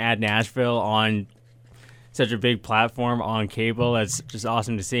a win at Nashville on such a big platform on cable, that's just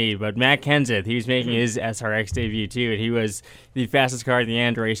awesome to see. But Matt Kenseth, he was making his SRX debut too, and he was the fastest car in the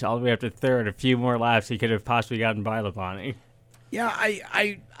end race all the way up to third. A few more laps he could have possibly gotten by Labonte. Yeah,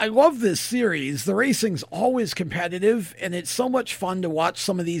 I love this series. The racing's always competitive, and it's so much fun to watch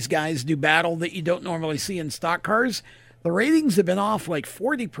some of these guys do battle that you don't normally see in stock cars. The ratings have been off like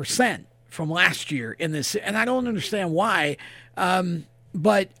 40% from last year in this, and I don't understand why.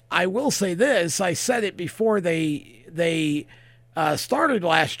 But I will say this, I said it before they started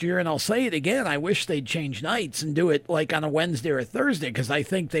last year, and I'll say it again, I wish they'd change nights and do it like on a Wednesday or a Thursday, because I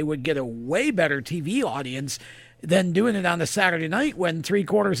think they would get a way better TV audience. than doing it on a Saturday night when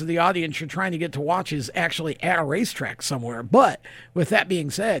 3/4 of the audience you're trying to get to watch is actually at a racetrack somewhere. But with that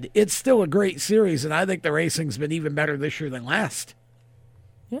being said, it's still a great series, and I think the racing's been even better this year than last.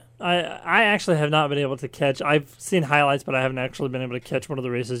 Yeah, I actually have not been able to catch. I've seen highlights, but I haven't actually been able to catch one of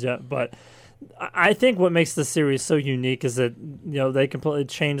the races yet. But I think what makes this series so unique is that they completely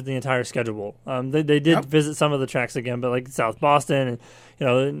changed the entire schedule. They did visit some of the tracks again, but like South Boston,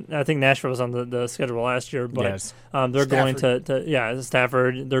 and I think Nashville was on the schedule last year. But yes. They're going to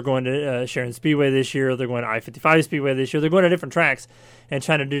Stafford. They're going to Sharon Speedway this year. They're going to I-55 Speedway this year. They're going to different tracks and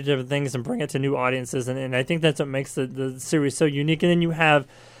trying to do different things and bring it to new audiences. And I think that's what makes the series so unique. And then you have.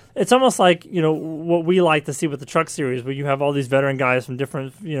 It's almost like, what we like to see with the truck series, where you have all these veteran guys from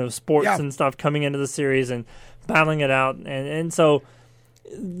different, sports and stuff coming into the series and battling it out. And so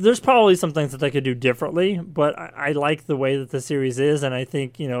there's probably some things that they could do differently, but I like the way that the series is. And I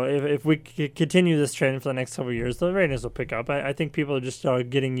think, if we could continue this trend for the next couple of years, the ratings will pick up. I think people are just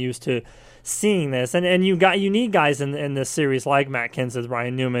getting used to seeing this. And you need guys in this series like Matt Kenseth,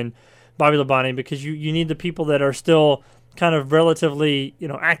 Ryan Newman, Bobby Labonte, because you need the people that are still kind of relatively,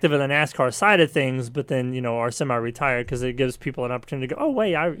 active in the NASCAR side of things, but then, are semi-retired, because it gives people an opportunity to go, oh,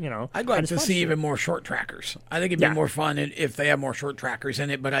 wait, I'd like to see even more short trackers. I think it'd be more fun if they have more short trackers in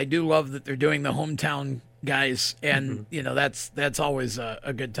it, but I do love that they're doing the hometown guys, and, that's always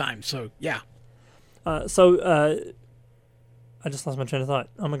a good time. So, yeah. I just lost my train of thought.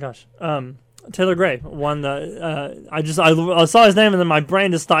 Oh, my gosh. Taylor Gray won the, I saw his name, and then my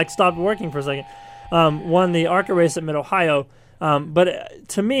brain just stopped working for a second. Won the ARCA race at Mid-Ohio. But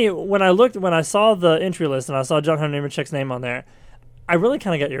to me, when I saw the entry list and I saw John Hunter Nemechek's name on there, I really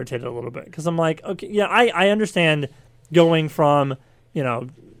kind of got irritated a little bit, because I'm like, okay, yeah, I understand going from,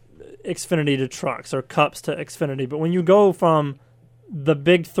 Xfinity to trucks or Cups to Xfinity, but when you go from the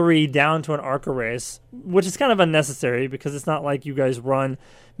big three down to an ARCA race, which is kind of unnecessary because it's not like you guys run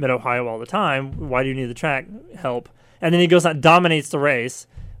Mid-Ohio all the time. Why do you need the track help? And then he goes out and dominates the race.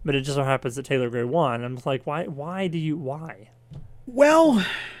 But it just so happens that Taylor Gray won. I'm just like, why? Well,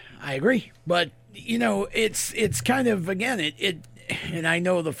 I agree. But, it's kind of, again, it and I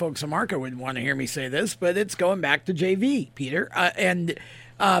know the folks at ARCA would want to hear me say this, but it's going back to JV, Peter.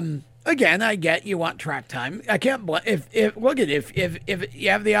 Again, I get you want track time. I can't, if you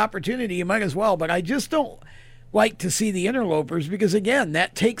have the opportunity, you might as well. But I just don't like to see the interlopers, because, again,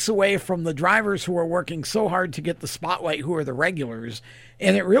 that takes away from the drivers who are working so hard to get the spotlight, who are the regulars.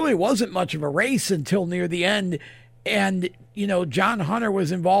 And it really wasn't much of a race until near the end. And, John Hunter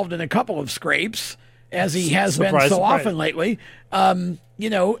was involved in a couple of scrapes, as he has been so often lately. And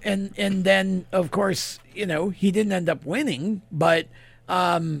then, of course, he didn't end up winning. But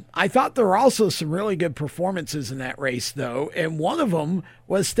I thought there were also some really good performances in that race, though. And one of them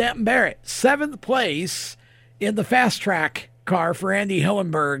was Stanton Barrett, 7th place in the fast track car for Andy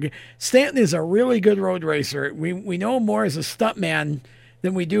Hillenberg. Stanton is a really good road racer. We know him more as a stuntman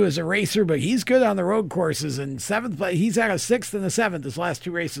than we do as a racer, but he's good on the road courses. And 7th place, he's at a 6th and a 7th his last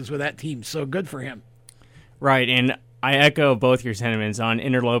 2 races with that team. So good for him. Right, and I echo both your sentiments on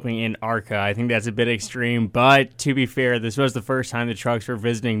interloping in ARCA. I think that's a bit extreme, but to be fair, this was the first time the trucks were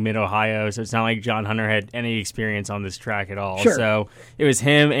visiting Mid-Ohio, so it's not like John Hunter had any experience on this track at all. Sure. So it was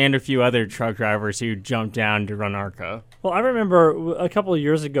him and a few other truck drivers who jumped down to run ARCA. Well, I remember a couple of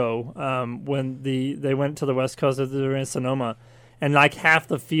years ago when they went to the West Coast, they were in Sonoma, and like half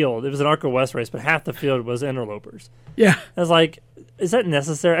the field, it was an ARCA West race, but half the field was interlopers. Yeah. I was like, is that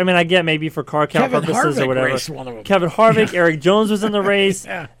necessary? I mean, I get maybe for car count purposes or whatever. One of them. Kevin Harvick, Yeah. Eric Jones was in the race.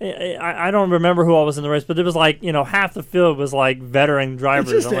 Yeah. I don't remember who all was in the race, but it was like, half the field was like veteran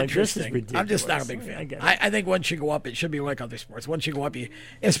drivers. It's just I'm like, this is interesting. ridiculous. I'm just not a big fan. I get it. I think once you go up, it should be like other sports. Once you go up,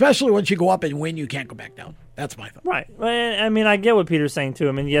 especially once you go up and win, you can't go back down. That's my thought. Right. I mean, I get what Peter's saying too.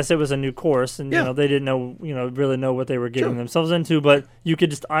 I mean, yes, it was a new course, and they didn't know, really know what they were getting themselves into. But you could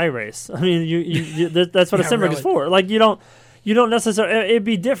just iRace. I mean, that's what a sim rig is for. Like you don't necessarily. It'd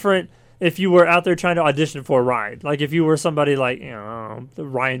be different if you were out there trying to audition for a ride. Like if you were somebody like Ryan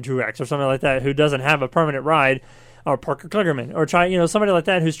Truex or something like that who doesn't have a permanent ride, or Parker Kligerman, or somebody like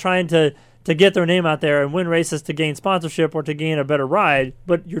that who's trying to get their name out there and win races to gain sponsorship or to gain a better ride.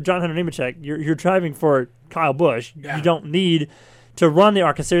 But you're John Hunter Nemechek. You're driving for Kyle Busch. Yeah. You don't need to run the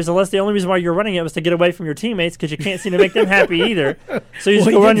ARCA series unless the only reason why you're running it was to get away from your teammates, because you can't seem to make them happy either. So you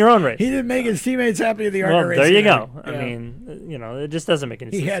just go run your own race. He didn't make his teammates happy at the ARCA race. There you go. Yeah. I mean, it just doesn't make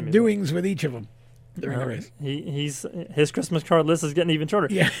any sense. He had doings with each of them during the race. His Christmas card list is getting even shorter.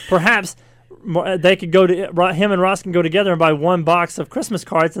 Yeah. Perhaps they could him and Ross can go together and buy one box of Christmas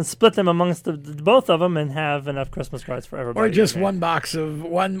cards and split them amongst the both of them and have enough Christmas cards for everybody. Or just one box of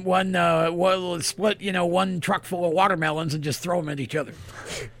one split, one truck full of watermelons and just throw them at each other.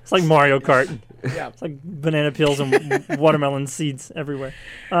 It's like Mario Kart. Yeah. It's like banana peels and watermelon seeds everywhere.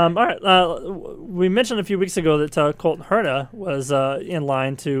 All right. We mentioned a few weeks ago that Colton Herta was in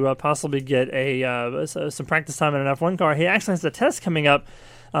line to possibly get some practice time in an F1 car. He actually has a test coming up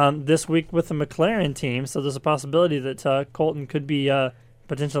this week with the McLaren team, so there's a possibility that Colton could be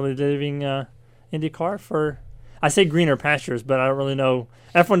potentially leaving IndyCar for, I say greener pastures, but I don't really know.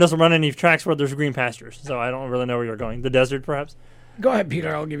 F1 doesn't run any tracks where there's green pastures, so I don't really know where you're going. The desert, perhaps? Go ahead,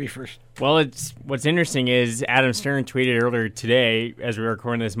 Peter. I'll give you first. Well, what's interesting is Adam Stern tweeted earlier today, as we were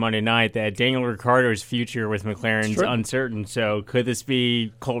recording this Monday night, that Daniel Ricciardo's future with McLaren's uncertain. So could this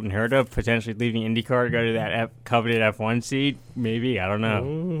be Colton Herta potentially leaving IndyCar to go to that coveted F1 seat? Maybe. I don't know.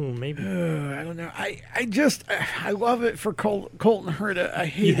 Ooh, maybe. I don't know. I love it for Colton Herta. I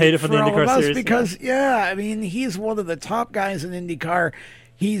hate it for the IndyCar series because he's one of the top guys in IndyCar.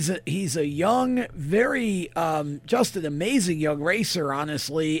 He's a young, very just an amazing young racer,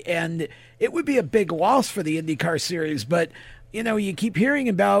 honestly, and it would be a big loss for the IndyCar series. But you keep hearing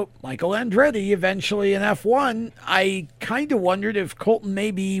about Michael Andretti eventually in F1. I kind of wondered if Colton may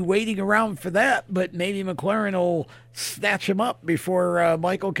be waiting around for that, but maybe McLaren will snatch him up before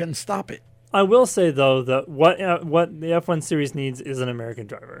Michael can stop it. I will say, though, that what the F1 series needs is an American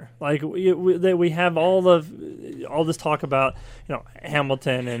driver. Like we have all this talk about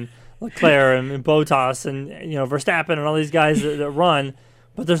Hamilton and Leclerc and Bottas and Verstappen and all these guys that run,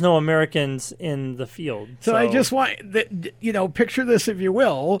 but there's no Americans in the field. So I just want picture this, if you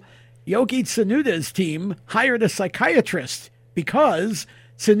will. Yuki Tsunoda's team hired a psychiatrist because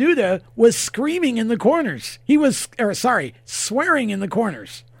Tsunoda was screaming in the corners. Swearing in the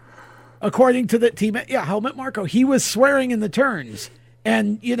corners. According to the team, Helmut Marko, he was swearing in the turns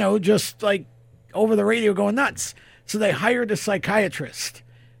and, just like over the radio going nuts. So they hired a psychiatrist.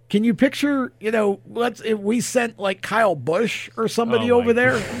 Can you picture, if we sent like Kyle Busch or somebody over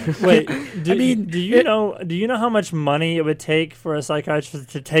there? Wait, do you know how much money it would take for a psychiatrist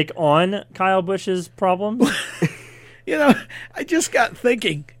to take on Kyle Busch's problems? I just got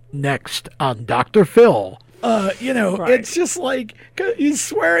thinking, next on Dr. Phil. It's just like he's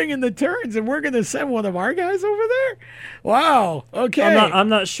swearing in the turns, and we're going to send one of our guys over there. Wow. Okay. I'm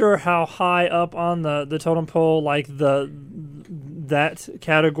not sure how high up on the totem pole like that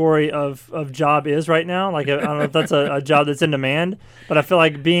category of job is right now. Like I don't know if that's a job that's in demand, but I feel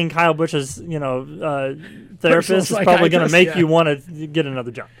like being Kyle Busch's therapist is probably going to make you want to get another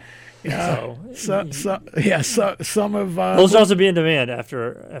job. Yeah. Some of those jobs will be in demand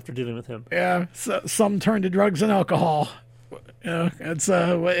after dealing with him. Yeah. Some turn to drugs and alcohol. It's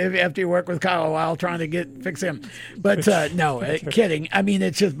after you work with Kyle a while trying to fix him. But kidding. I mean,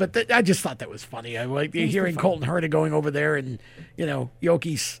 it's just. But I just thought that was funny. I like hearing Colton Herta going over there and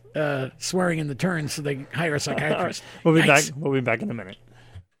Yoki's swearing in the turns, so they hire a psychiatrist. We'll be back. We'll be back in a minute.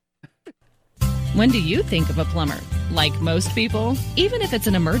 When do you think of a plumber? Like most people, even if it's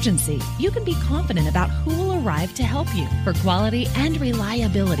an emergency, you can be confident about who will arrive to help you. For quality and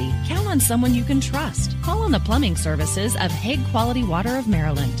reliability, count on someone you can trust. Call on the plumbing services of Hague Quality Water of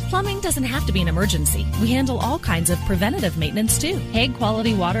Maryland. Plumbing doesn't have to be an emergency. We handle all kinds of preventative maintenance too. Hague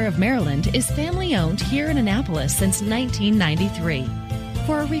Quality Water of Maryland is family-owned here in Annapolis since 1993.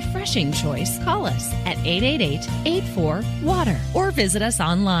 For a refreshing choice, call us at 888-84-WATER or visit us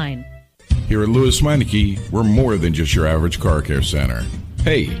online. Here at Lewis Meineke, we're more than just your average car care center.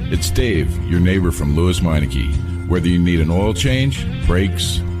 Hey, it's Dave, your neighbor from Lewis Meineke. Whether you need an oil change,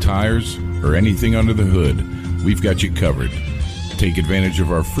 brakes, tires, or anything under the hood, we've got you covered. Take advantage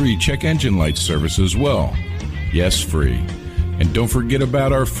of our free check engine light service as well. Yes, free. And don't forget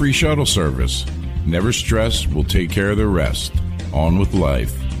about our free shuttle service. Never stress, we'll take care of the rest. On with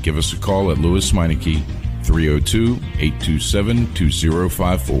life. Give us a call at Lewis Meineke,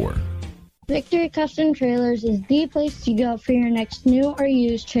 302-827-2054. Victory Custom Trailers is the place to go for your next new or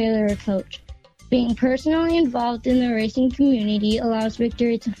used trailer or coach. Being personally involved in the racing community allows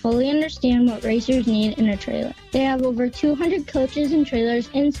Victory to fully understand what racers need in a trailer. They have over 200 coaches and trailers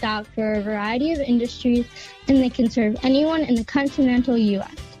in stock for a variety of industries, and they can serve anyone in the continental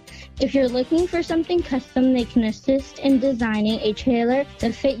U.S. If you're looking for something custom, they can assist in designing a trailer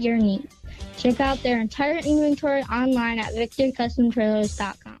to fit your needs. Check out their entire inventory online at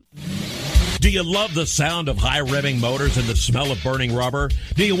victorycustomtrailers.com. Do you love the sound of high revving motors and the smell of burning rubber?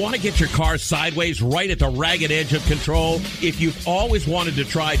 Do you want to get your car sideways right at the ragged edge of control? If you've always wanted to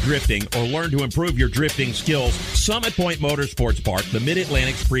try drifting or learn to improve your drifting skills, Summit Point Motorsports Park, the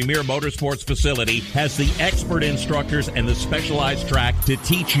Mid-Atlantic's premier motorsports facility, has the expert instructors and the specialized track to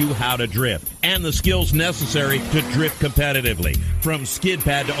teach you how to drift and the skills necessary to drift competitively. From skid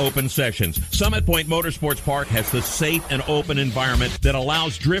pad to open sessions, Summit Point Motorsports Park has the safe and open environment that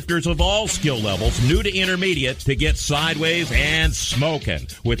allows drifters of all skill levels, new to intermediate, to get sideways and smoking.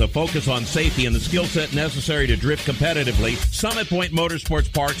 With a focus on safety and the skill set necessary to drift competitively, Summit Point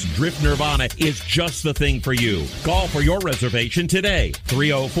Motorsports Park's Drift Nirvana is just the thing for you. Call for your reservation today,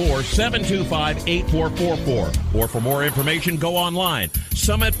 304-725-8444. Or for more information, go online,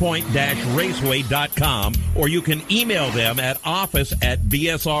 summitpoint-raceway.com, or you can email them at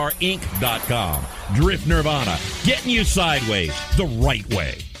office@bsrinc.com. Drift Nirvana, getting you sideways the right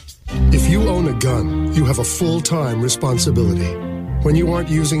way. If you own a gun, you have a full-time responsibility. When you aren't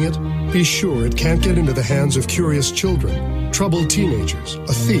using it, be sure it can't get into the hands of curious children, troubled teenagers,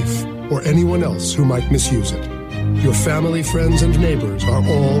 a thief, or anyone else who might misuse it. Your family, friends, and neighbors are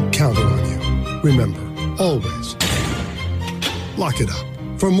all counting on you. Remember, always, lock it up.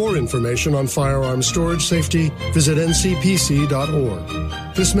 For more information on firearm storage safety, visit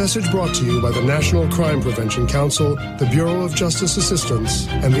ncpc.org. This message brought to you by the National Crime Prevention Council, the Bureau of Justice Assistance,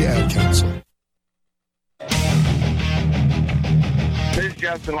 and the Ad Council. This is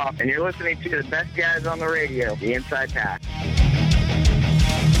Justin Hoff, and you're listening to the best guys on the radio, the Inside Pack.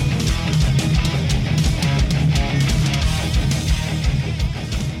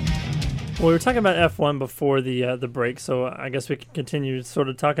 Well, we were talking about F1 before the break, so I guess we can continue sort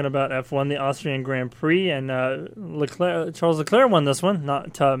of talking about F1, the Austrian Grand Prix, and Charles Leclerc won this one,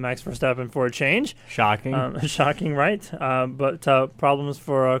 not Max Verstappen for a change. Shocking. Shocking, right? But problems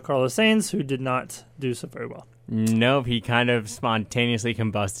for Carlos Sainz, who did not do so very well. Nope, he kind of spontaneously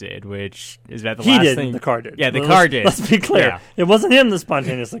combusted, which is about the he last did, thing. The car did. Yeah, the car did. Let's be clear. Yeah. It wasn't him that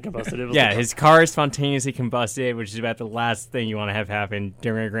spontaneously combusted. It was yeah, his car spontaneously combusted, which is about the last thing you want to have happen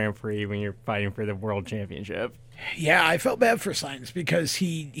during a Grand Prix when you're fighting for the World Championship. Yeah, I felt bad for Sainz because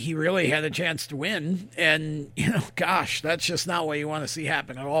he really had a chance to win. And, gosh, that's just not what you want to see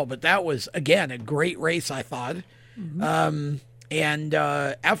happen at all. But that was, again, a great race, I thought. Mm-hmm. And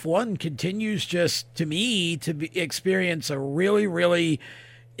F1 continues just, to me, to experience a really, really,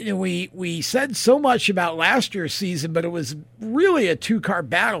 we said so much about last year's season, but it was really a two-car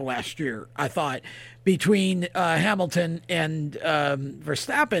battle last year, I thought, between Hamilton and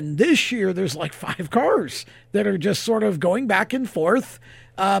Verstappen. This year, there's like 5 cars that are just sort of going back and forth.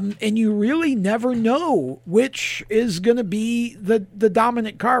 And you really never know which is going to be the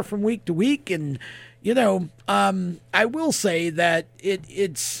dominant car from week to week. And, I will say that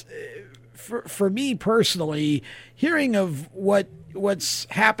it's for me personally, hearing of what's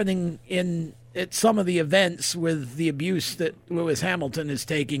happening at some of the events with the abuse that Lewis Hamilton is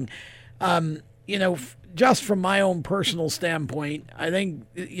taking, just from my own personal standpoint, I think,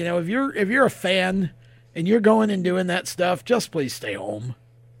 if you're a fan and you're going and doing that stuff, just please stay home.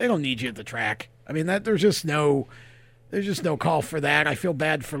 They don't need you at the track. I mean, there's just no call for that. I feel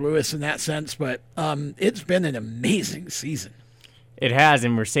bad for Lewis in that sense, but it's been an amazing season. It has,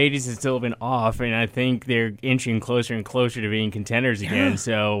 and Mercedes has still been off, and I think they're inching closer and closer to being contenders again.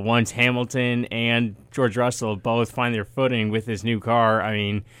 So once Hamilton and George Russell both find their footing with this new car, I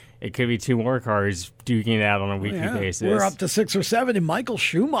mean, it could be 2 more cars duking it out on a weekly basis. We're up to 6 or 7, and Michael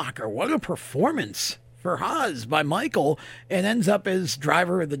Schumacher, what a performance for Haas by Michael, and ends up as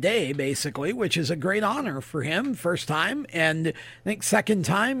driver of the day, basically, which is a great honor for him. First time, and I think second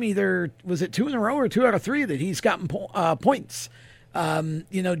time, either was it 2 in a row or 2 out of 3 that he's gotten points.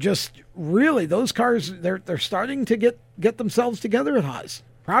 Just really those cars, they're starting to get themselves together at Haas.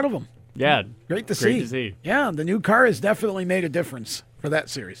 Proud of them. Yeah, great to see. Yeah, the new car has definitely made a difference for that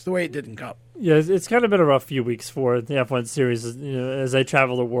series, the way it did in Cup. Yeah, it's kind of been a rough few weeks for the F1 series, as they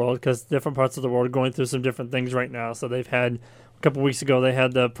travel the world, because different parts of the world are going through some different things right now. So they've had, a couple weeks ago, they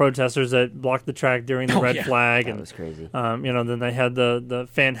had the protesters that blocked the track during the red flag. That was crazy. Then they had the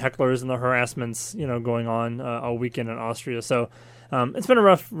fan hecklers and the harassments, going on all weekend in Austria. So it's been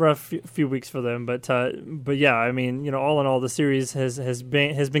a rough few weeks for them, but yeah, I mean, all in all, the series has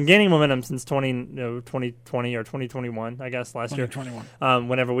been gaining momentum since 2020 or 2021, I guess, last year. 2021.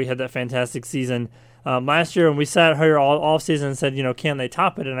 Whenever we had that fantastic season last year, when we sat here all off season and said, can they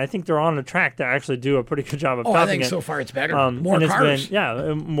top it? And I think they're on a track to actually do a pretty good job of topping it. I think so far it's better. More and cars. It's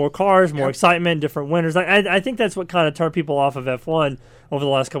been, more cars, more excitement, different winners. I think that's what kind of turned people off of F1 over the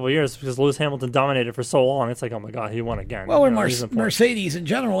last couple of years, because Lewis Hamilton dominated for so long. It's like, oh my God, he won again. Well, and Mercedes in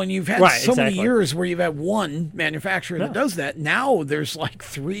general, and you've had many years where you've had one manufacturer that does that. Now there's like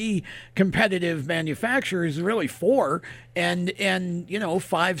 3 competitive manufacturers, really 4, and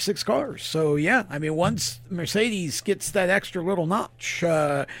 5, 6 cars. So yeah, I mean, once Mercedes gets that extra little notch,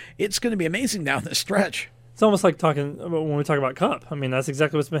 it's going to be amazing down the stretch. It's almost like when we talk about Cup. I mean, that's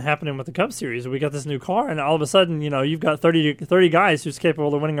exactly what's been happening with the Cup Series. We got this new car, and all of a sudden, you've got 30 guys who's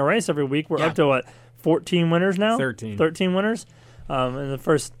capable of winning a race every week. We're up to, 14 winners now? 13 winners in the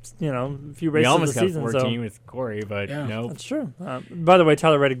first, few races of the season. We almost got 14 with Corry, but no. That's true. By the way,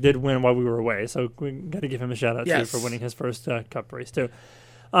 Tyler Reddick did win while we were away, so we got to give him a shout-out, too, for winning his first Cup race, too.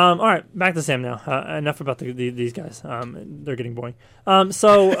 All right, back to Sam now. Enough about these guys. They're getting boring. No,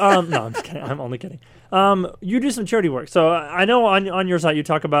 I'm just kidding. I'm only kidding. You do some charity work. So I know on your site you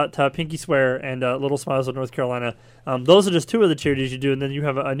talk about Pinky Swear and Little Smiles of North Carolina. Those are just 2 of the charities you do, and then you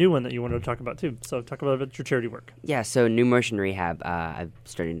have a new one that you wanted to talk about too. So talk about your charity work. Yeah, so New Motion Rehab I've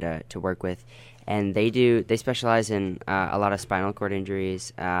started to work with. And they specialize in a lot of spinal cord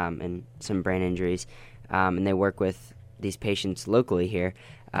injuries and some brain injuries. And they work with these patients locally here.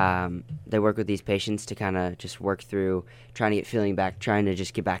 They work with these patients to kind of just work through trying to get feeling back, trying to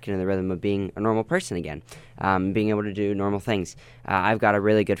just get back into the rhythm of being a normal person again, being able to do normal things. I've got a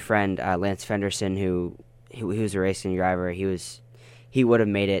really good friend, Lance Fenderson, who was a racing driver. He would have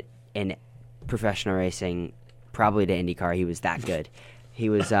made it in professional racing, probably to IndyCar. He was that good. He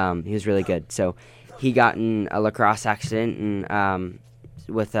was really good. So he got in a lacrosse accident and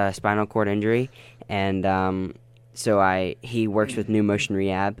with a spinal cord injury, and so he works with New Motion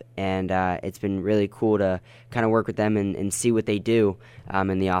Rehab, and it's been really cool to kind of work with them and see what they do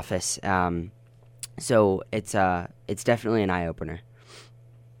in the office. So it's definitely an eye opener.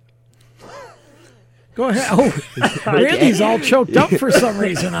 Go ahead. Oh, Randy's all choked up for some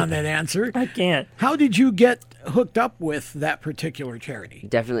reason on that answer. I can't. How did you get hooked up with that particular charity?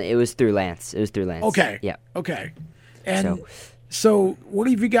 Definitely, it was through Lance. Okay. Yeah. Okay. And so what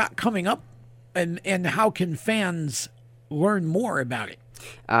have you got coming up? And how can fans learn more about it?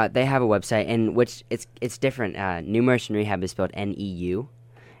 They have a website, and it's different. New Motion Rehab is spelled NEU,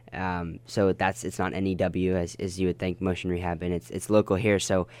 so it's not NEW as you would think. Motion Rehab, and it's local here.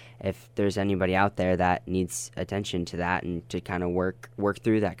 So if there's anybody out there that needs attention to that and to kind of work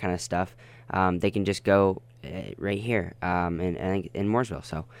through that kind of stuff, they can just go right here in Mooresville.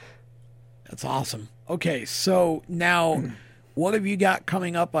 So that's awesome. Okay, so now. What have you got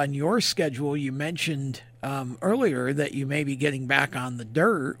coming up on your schedule? You mentioned earlier that you may be getting back on the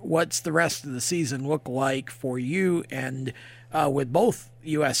dirt. What's the rest of the season look like for you and with both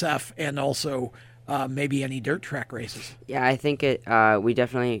USF and also maybe any dirt track races? Yeah, I think we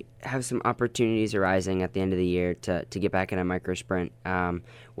definitely have some opportunities arising at the end of the year to get back in a micro sprint,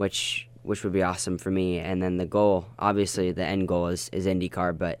 which would be awesome for me. And then the goal, obviously the end goal is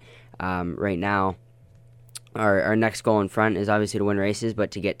IndyCar, but right now, Our next goal in front is obviously to win races,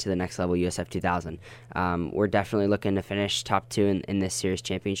 but to get to the next level, USF 2000. We're definitely looking to finish top 2 in this series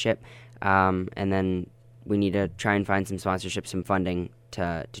championship, and then we need to try and find some sponsorship, some funding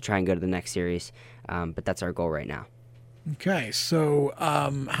to try and go to the next series, but that's our goal right now. Okay, so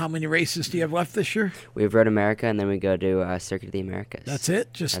how many races do you have left this year? We have Road America, and then we go to Circuit of the Americas. That's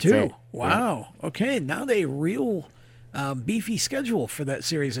it? Just 2? It. Wow. Yeah. Okay, now they real... beefy schedule for that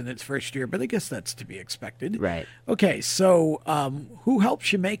series in its first year, but I guess that's to be expected. Right. Okay, so who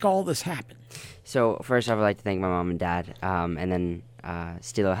helps you make all this happen? So first off, I'd like to thank my mom and dad, and then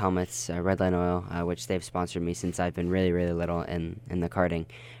Stilo Helmets, Redline Oil, which they've sponsored me since I've been really, really little in the karting.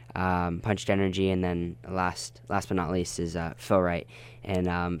 Punched Energy, and then last but not least is Phil Wright.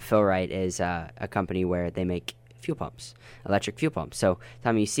 And Phil Wright is a company where they make fuel pumps, electric fuel pumps. So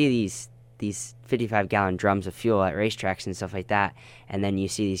Tom, you see these 55-gallon drums of fuel at racetracks and stuff like that, and then you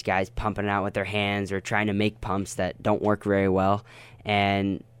see these guys pumping out with their hands or trying to make pumps that don't work very well.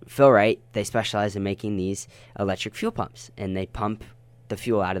 And Phil Wright, they specialize in making these electric fuel pumps, and they pump the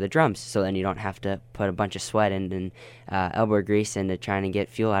fuel out of the drums, so then you don't have to put a bunch of sweat and elbow grease into trying to get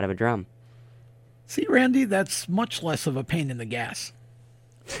fuel out of a drum. See, Randy, that's much less of a pain in the gas.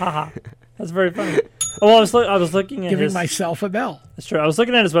 Haha, that's very funny. Well, I was looking at giving myself a bell. That's true. I was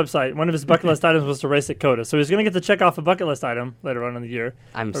looking at his website. One of his bucket list items was to race at COTA, so he's going to get to check off a bucket list item later on in the year.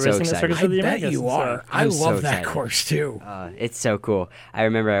 I'm so excited. I bet you are. I love that course too. It's so cool. I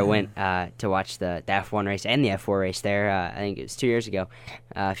remember I went to watch the F1 race and the F4 race there. I think it was 2 years ago,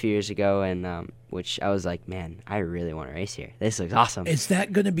 a few years ago, and which I was like, man, I really want to race here. This looks awesome. Is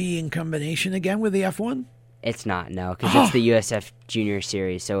that going to be in combination again with the F1? It's not, no, because it's the USF Junior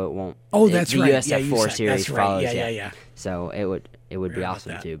Series, so it won't. Oh, that's right. The USF 4 Series follows it. Yeah. So it would be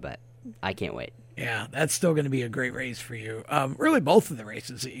awesome too, but I can't wait. Yeah, that's still going to be a great race for you. Really, both of the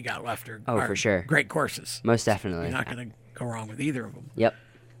races that you got left are for sure great courses. Most definitely. You're not going to go wrong with either of them. Yep.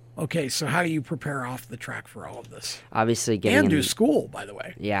 Okay, so how do you prepare off the track for all of this? Obviously, getting do school, by the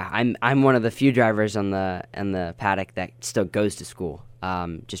way. Yeah, I'm one of the few drivers on the paddock that still goes to school.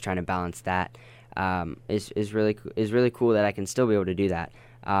 Just trying to balance that. Is really cool that I can still be able to do that.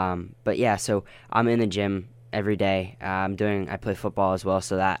 But yeah, so I'm in the gym every day. I play football as well,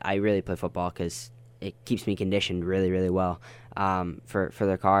 so that I really play football because it keeps me conditioned really, really well for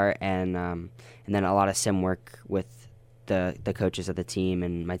the car, and then a lot of sim work with the coaches of the team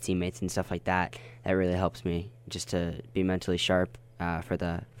and my teammates and stuff like that. That really helps me just to be mentally sharp for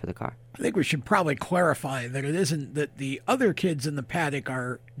the car. I think we should probably clarify that it isn't that the other kids in the paddock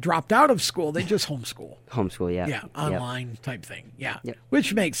are dropped out of school. They just homeschool. Homeschool, yeah. Yeah, online type thing. Yeah, yep.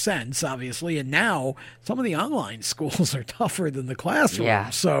 Which makes sense, obviously. And now some of the online schools are tougher than the classroom.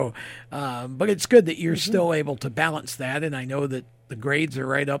 Yeah. So, but it's good that you're still able to balance that. And I know that the grades are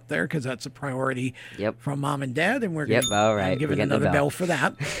right up there because that's a priority from mom and dad, and we're going to give it another bell for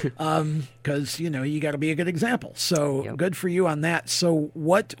that because you got to be a good example. So good for you on that. So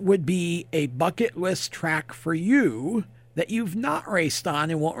what would be a bucket list track for you that you've not raced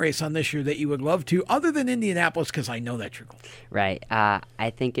on and won't race on this year that you would love to, other than Indianapolis? Because I know that's your goal. Right.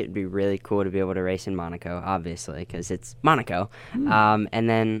 I think it'd be really cool to be able to race in Monaco, obviously, because it's Monaco, and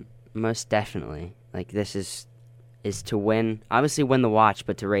then most definitely, like this is to win the watch,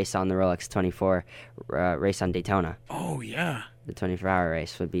 but to race on the Rolex 24, race on Daytona. Oh, yeah. The 24-hour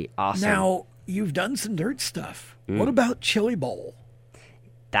race would be awesome. Now, you've done some dirt stuff. What about Chili Bowl?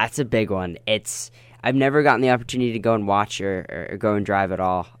 That's a big one. I've never gotten the opportunity to go and watch or go and drive at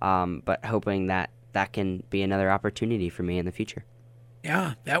all, but hoping that can be another opportunity for me in the future.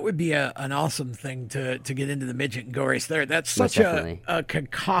 Yeah, that would be an awesome thing to get into the midget and go race there. That's such a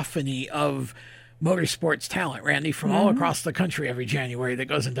cacophony of motorsports talent, Randy, from all across the country every January that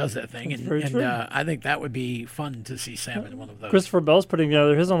goes and does that thing. And I think that would be fun to see Sam in one of those. Christopher Bell's putting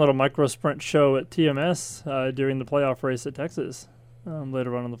together his own little micro sprint show at TMS during the playoff race at Texas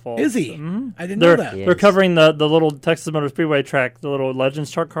later on in the fall. Is he? I didn't know that. They're covering the little Texas Motor Speedway track, the little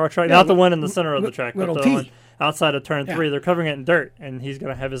Legends car track, not the one in the center of the track, but the one outside of turn 3. They're covering it in dirt, and he's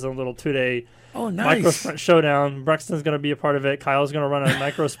going to have his own little 2-day micro sprint showdown. Brexton's going to be a part of it. Kyle's going to run a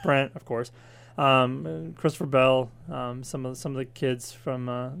micro sprint, of course. Christopher Bell, some of the kids from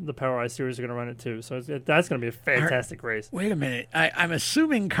the Power I series are going to run it too. So that's going to be a fantastic race. Wait a minute. I'm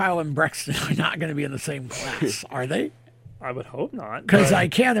assuming Kyle and Brexton are not going to be in the same class, are they? I would hope not. Because I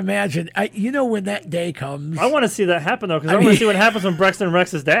can't imagine. When that day comes. I want to see that happen, though, because I want to see what happens when Brexton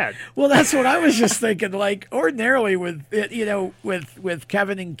wrecks his dad. Well, that's what I was just thinking. Like, ordinarily with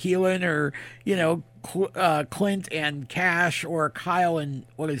Kevin and Keelan, or, Clint and Cash, or Kyle and,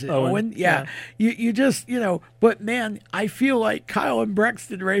 what is it, Owen? Yeah. You just, but man, I feel like Kyle and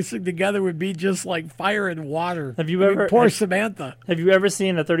Brexton racing together would be just like fire and water. Poor Samantha. Have you ever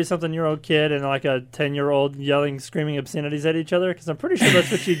seen a 30-something-year-old kid and like a 10-year-old yelling, screaming obscenities at each other? Because I'm pretty sure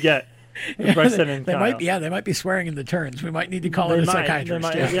that's what you get. Brexton and Kyle. They might be swearing in the turns. We might need to call in a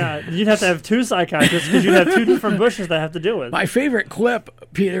psychiatrist. You'd have to have 2 psychiatrists because you'd have 2 different bushes that have to deal with. My favorite clip,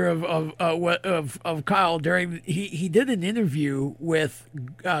 Peter, of Kyle during he did an interview with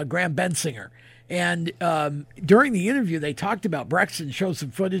Graham Bensinger. And during the interview, they talked about Brexton, showed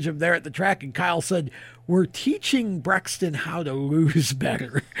some footage of there at the track, and Kyle said, "We're teaching Brexton how to lose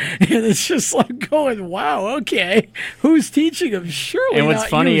better." And it's just like going, wow, okay. Who's teaching him? Surely and what's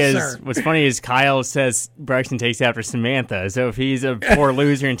funny is Kyle says Brexton takes after Samantha. So if he's a poor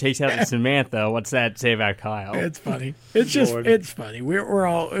loser and takes after Samantha, what's that say about Kyle? It's funny. It's funny.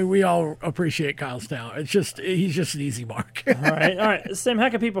 We all appreciate Kyle's talent. He's just an easy mark. All right. Sam, how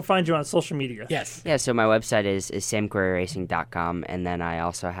can people find you on social media? Yes. Yeah, so my website is samcorryracing.com, and then I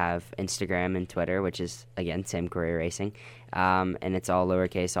also have Instagram and Twitter, which is, again, Sam Corry Racing, and it's all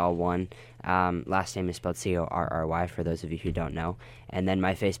lowercase, all one. Last name is spelled Corry, for those of you who don't know. And then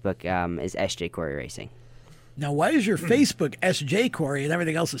my Facebook is SJ Corry Racing. Now, why is your Facebook SJ Corey and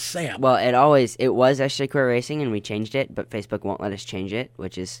everything else is Sam? Well, it was SJ Corey Racing, and we changed it, but Facebook won't let us change it,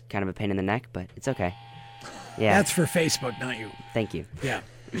 which is kind of a pain in the neck, but it's okay. Yeah, that's for Facebook, not you. Thank you. Yeah.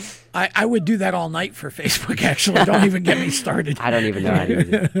 I would do that all night for Facebook, actually. Don't even get me started. I don't even know how to use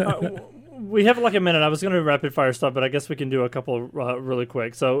it. We have like a minute. I was going to rapid fire stuff, but I guess we can do a couple really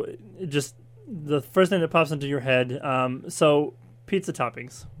quick. So just the first thing that pops into your head. So pizza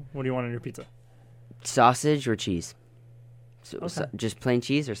toppings. What do you want on your pizza? Sausage or cheese? Okay. Just plain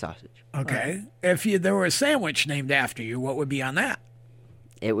cheese or sausage? Okay. If there were a sandwich named after you, what would be on that?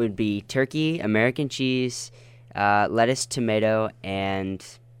 It would be turkey, American cheese, lettuce, tomato, and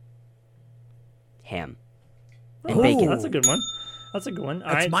ham. And bacon. That's a good one. That's a good one.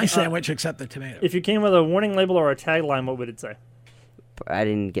 That's my sandwich except the tomato. If you came with a warning label or a tagline, what would it say? I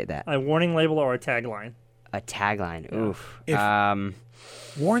didn't get that. A warning label or a tagline? A tagline. Yeah. Oof.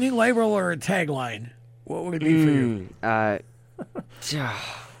 Warning label or a tagline? What would it be for you?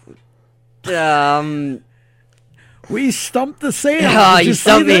 We stumped the Sam. Oh, you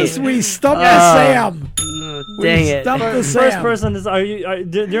stumped me. We stumped the Sam. Dang it. First person is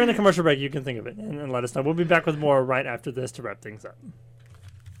during the commercial break. You can think of it and let us know. We'll be back with more right after this to wrap things up.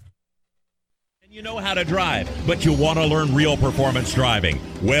 You know how to drive, but you want to learn real performance driving.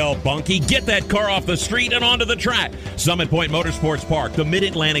 Well, Bunky, get that car off the street and onto the track. Summit Point Motorsports Park, the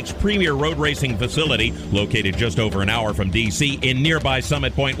Mid-Atlantic's premier road racing facility, located just over an hour from D.C. in nearby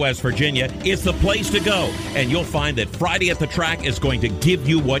Summit Point, West Virginia, is the place to go. And you'll find that Friday at the track is going to give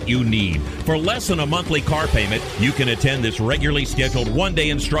you what you need. For less than a monthly car payment, you can attend this regularly scheduled one-day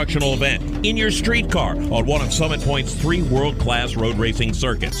instructional event in your street car on one of Summit Point's 3 world-class road racing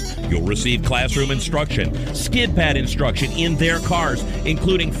circuits. You'll receive classroom instruction, skid pad instruction in their cars,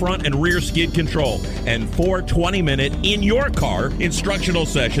 including front and rear skid control, and 4 20-minute in your car instructional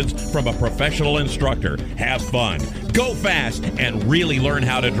sessions from a professional instructor. Have fun, go fast, and really learn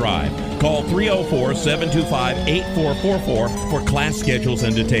how to drive. Call 304-725-8444 for class schedules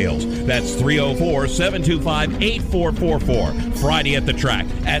and details. That's 304-725-8444. Friday at the track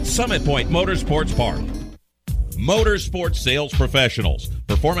at Summit Point Motorsports Park. Motorsports sales professionals.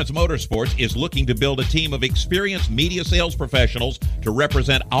 Performance Motorsports is looking to build a team of experienced media sales professionals to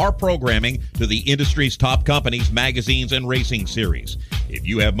represent our programming to the industry's top companies, magazines, and racing series. If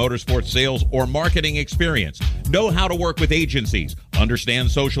you have motorsports sales or marketing experience, know how to work with agencies,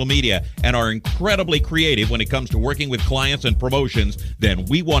 understand social media, and are incredibly creative when it comes to working with clients and promotions, then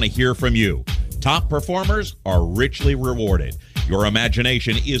we want to hear from you. Top performers are richly rewarded. Your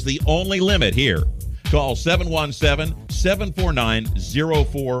imagination is the only limit here. Call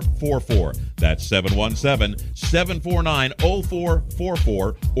 717-749-0444. That's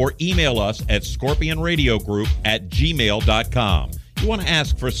 717-749-0444, or email us at scorpionradiogroup@gmail.com. You want to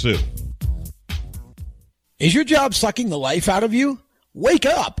ask for Sue. Is your job sucking the life out of you? Wake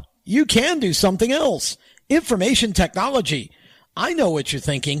up. You can do something else. Information technology. I know what you're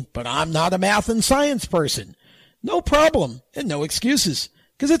thinking, but I'm not a math and science person. No problem, and no excuses.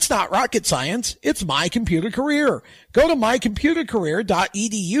 Because it's not rocket science, it's My Computer Career. Go to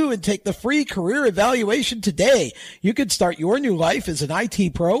mycomputercareer.edu and take the free career evaluation today. You could start your new life as an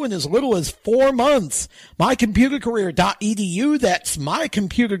IT pro in as little as 4 months. mycomputercareer.edu, that's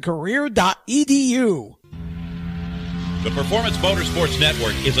mycomputercareer.edu. The Performance Motorsports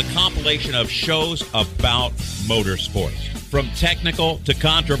Network is a compilation of shows about motorsports. From technical to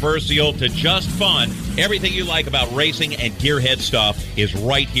controversial to just fun, everything you like about racing and gearhead stuff is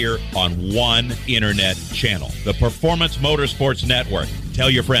right here on one internet channel. The Performance Motorsports Network. Tell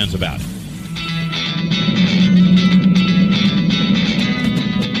your friends about it.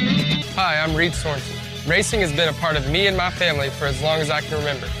 Hi, I'm Reed Sorensen. Racing has been a part of me and my family for as long as I can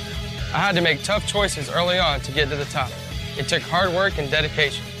remember. I had to make tough choices early on to get to the top. It took hard work and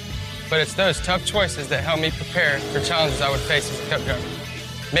dedication. But it's those tough choices that help me prepare for challenges I would face as a cup driver.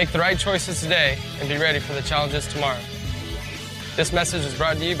 Make the right choices today and be ready for the challenges tomorrow. This message is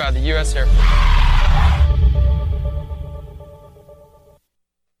brought to you by the U.S. Air Force.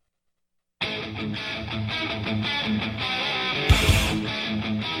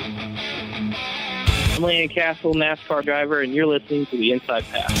 I'm Landon Castle, NASCAR driver, and you're listening to the Inside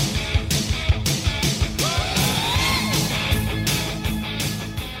Pass.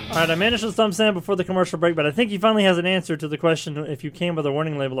 All right, I managed to stump Sam before the commercial break, but I think he finally has an answer to the question: if you came with a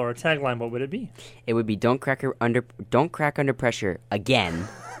warning label or a tagline, what would it be? It would be "Don't crack under pressure again,"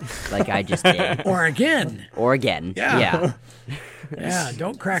 like I just did. Or again. Or again. Yeah. Yeah.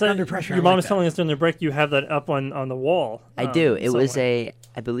 Don't crack under pressure. Your mom was telling us during the break you have that up on the wall. I do. It was I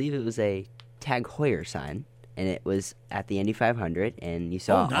believe it was a Tag Heuer sign, and it was at the Indy 500, and you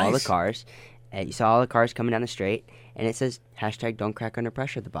saw all the cars. You saw all the cars coming down the straight, and it says hashtag don't crack under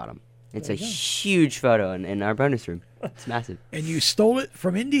pressure at the bottom. It's a huge photo in our bonus room. It's massive. And you stole it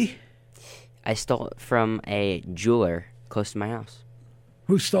from Indy? I stole it from a jeweler close to my house.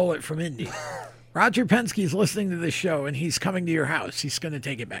 Who stole it from Indy? Roger Penske's listening to this show, and he's coming to your house. He's going to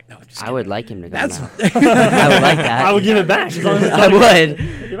take it back. No, I would like him to go. I would like that. I would give it back. As long as it's I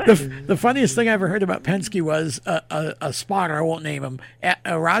would. The funniest thing I ever heard about Penske was a spotter, I won't name him.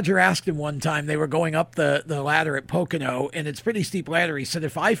 Roger asked him one time, they were going up the ladder at Pocono, and it's a pretty steep ladder. He said,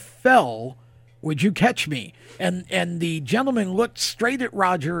 if I fell, would you catch me? And the gentleman looked straight at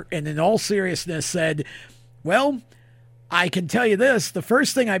Roger and in all seriousness said, well, I can tell you this, the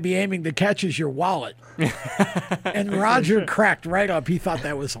first thing I'd be aiming to catch is your wallet. And Roger cracked right up. He thought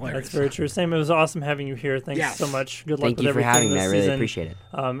that was hilarious. That's very true. Sam, it was awesome having you here. Thanks so much. Good luck Thank with you for everything having me. this I really season. appreciate it.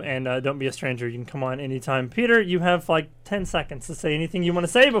 And don't be a stranger. You can come on anytime. Peter, you have like 10 seconds to say anything you want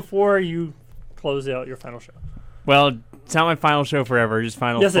to say before you close out your final show. Well, it's not my final show forever, just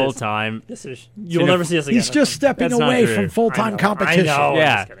final full-time. Yes, it is. You'll never see us again. He's just stepping away from full-time competition. I know.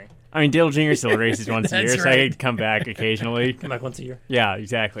 Yeah. I mean, Dale Jr. still races once a year, so I could come back occasionally. Come back once a year. Yeah,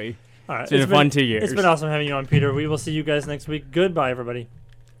 exactly. All right. It's been a fun 2 years. It's been awesome having you on, Peter. We will see you guys next week. Goodbye, everybody.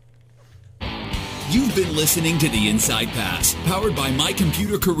 You've been listening to The Inside Pass, powered by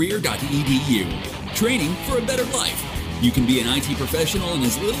mycomputercareer.edu. Training for a better life. You can be an IT professional in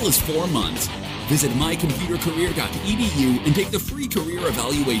as little as 4 months. Visit mycomputercareer.edu and take the free career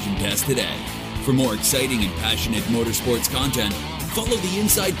evaluation test today. For more exciting and passionate motorsports content, follow The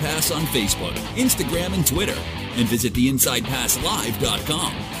Inside Pass on Facebook, Instagram, and Twitter, and visit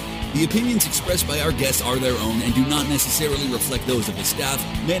theinsidepasslive.com. The opinions expressed by our guests are their own and do not necessarily reflect those of the staff,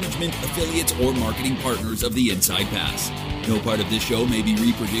 management, affiliates, or marketing partners of The Inside Pass. No part of this show may be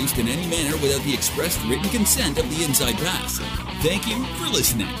reproduced in any manner without the expressed written consent of The Inside Pass. Thank you for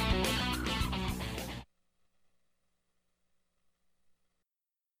listening.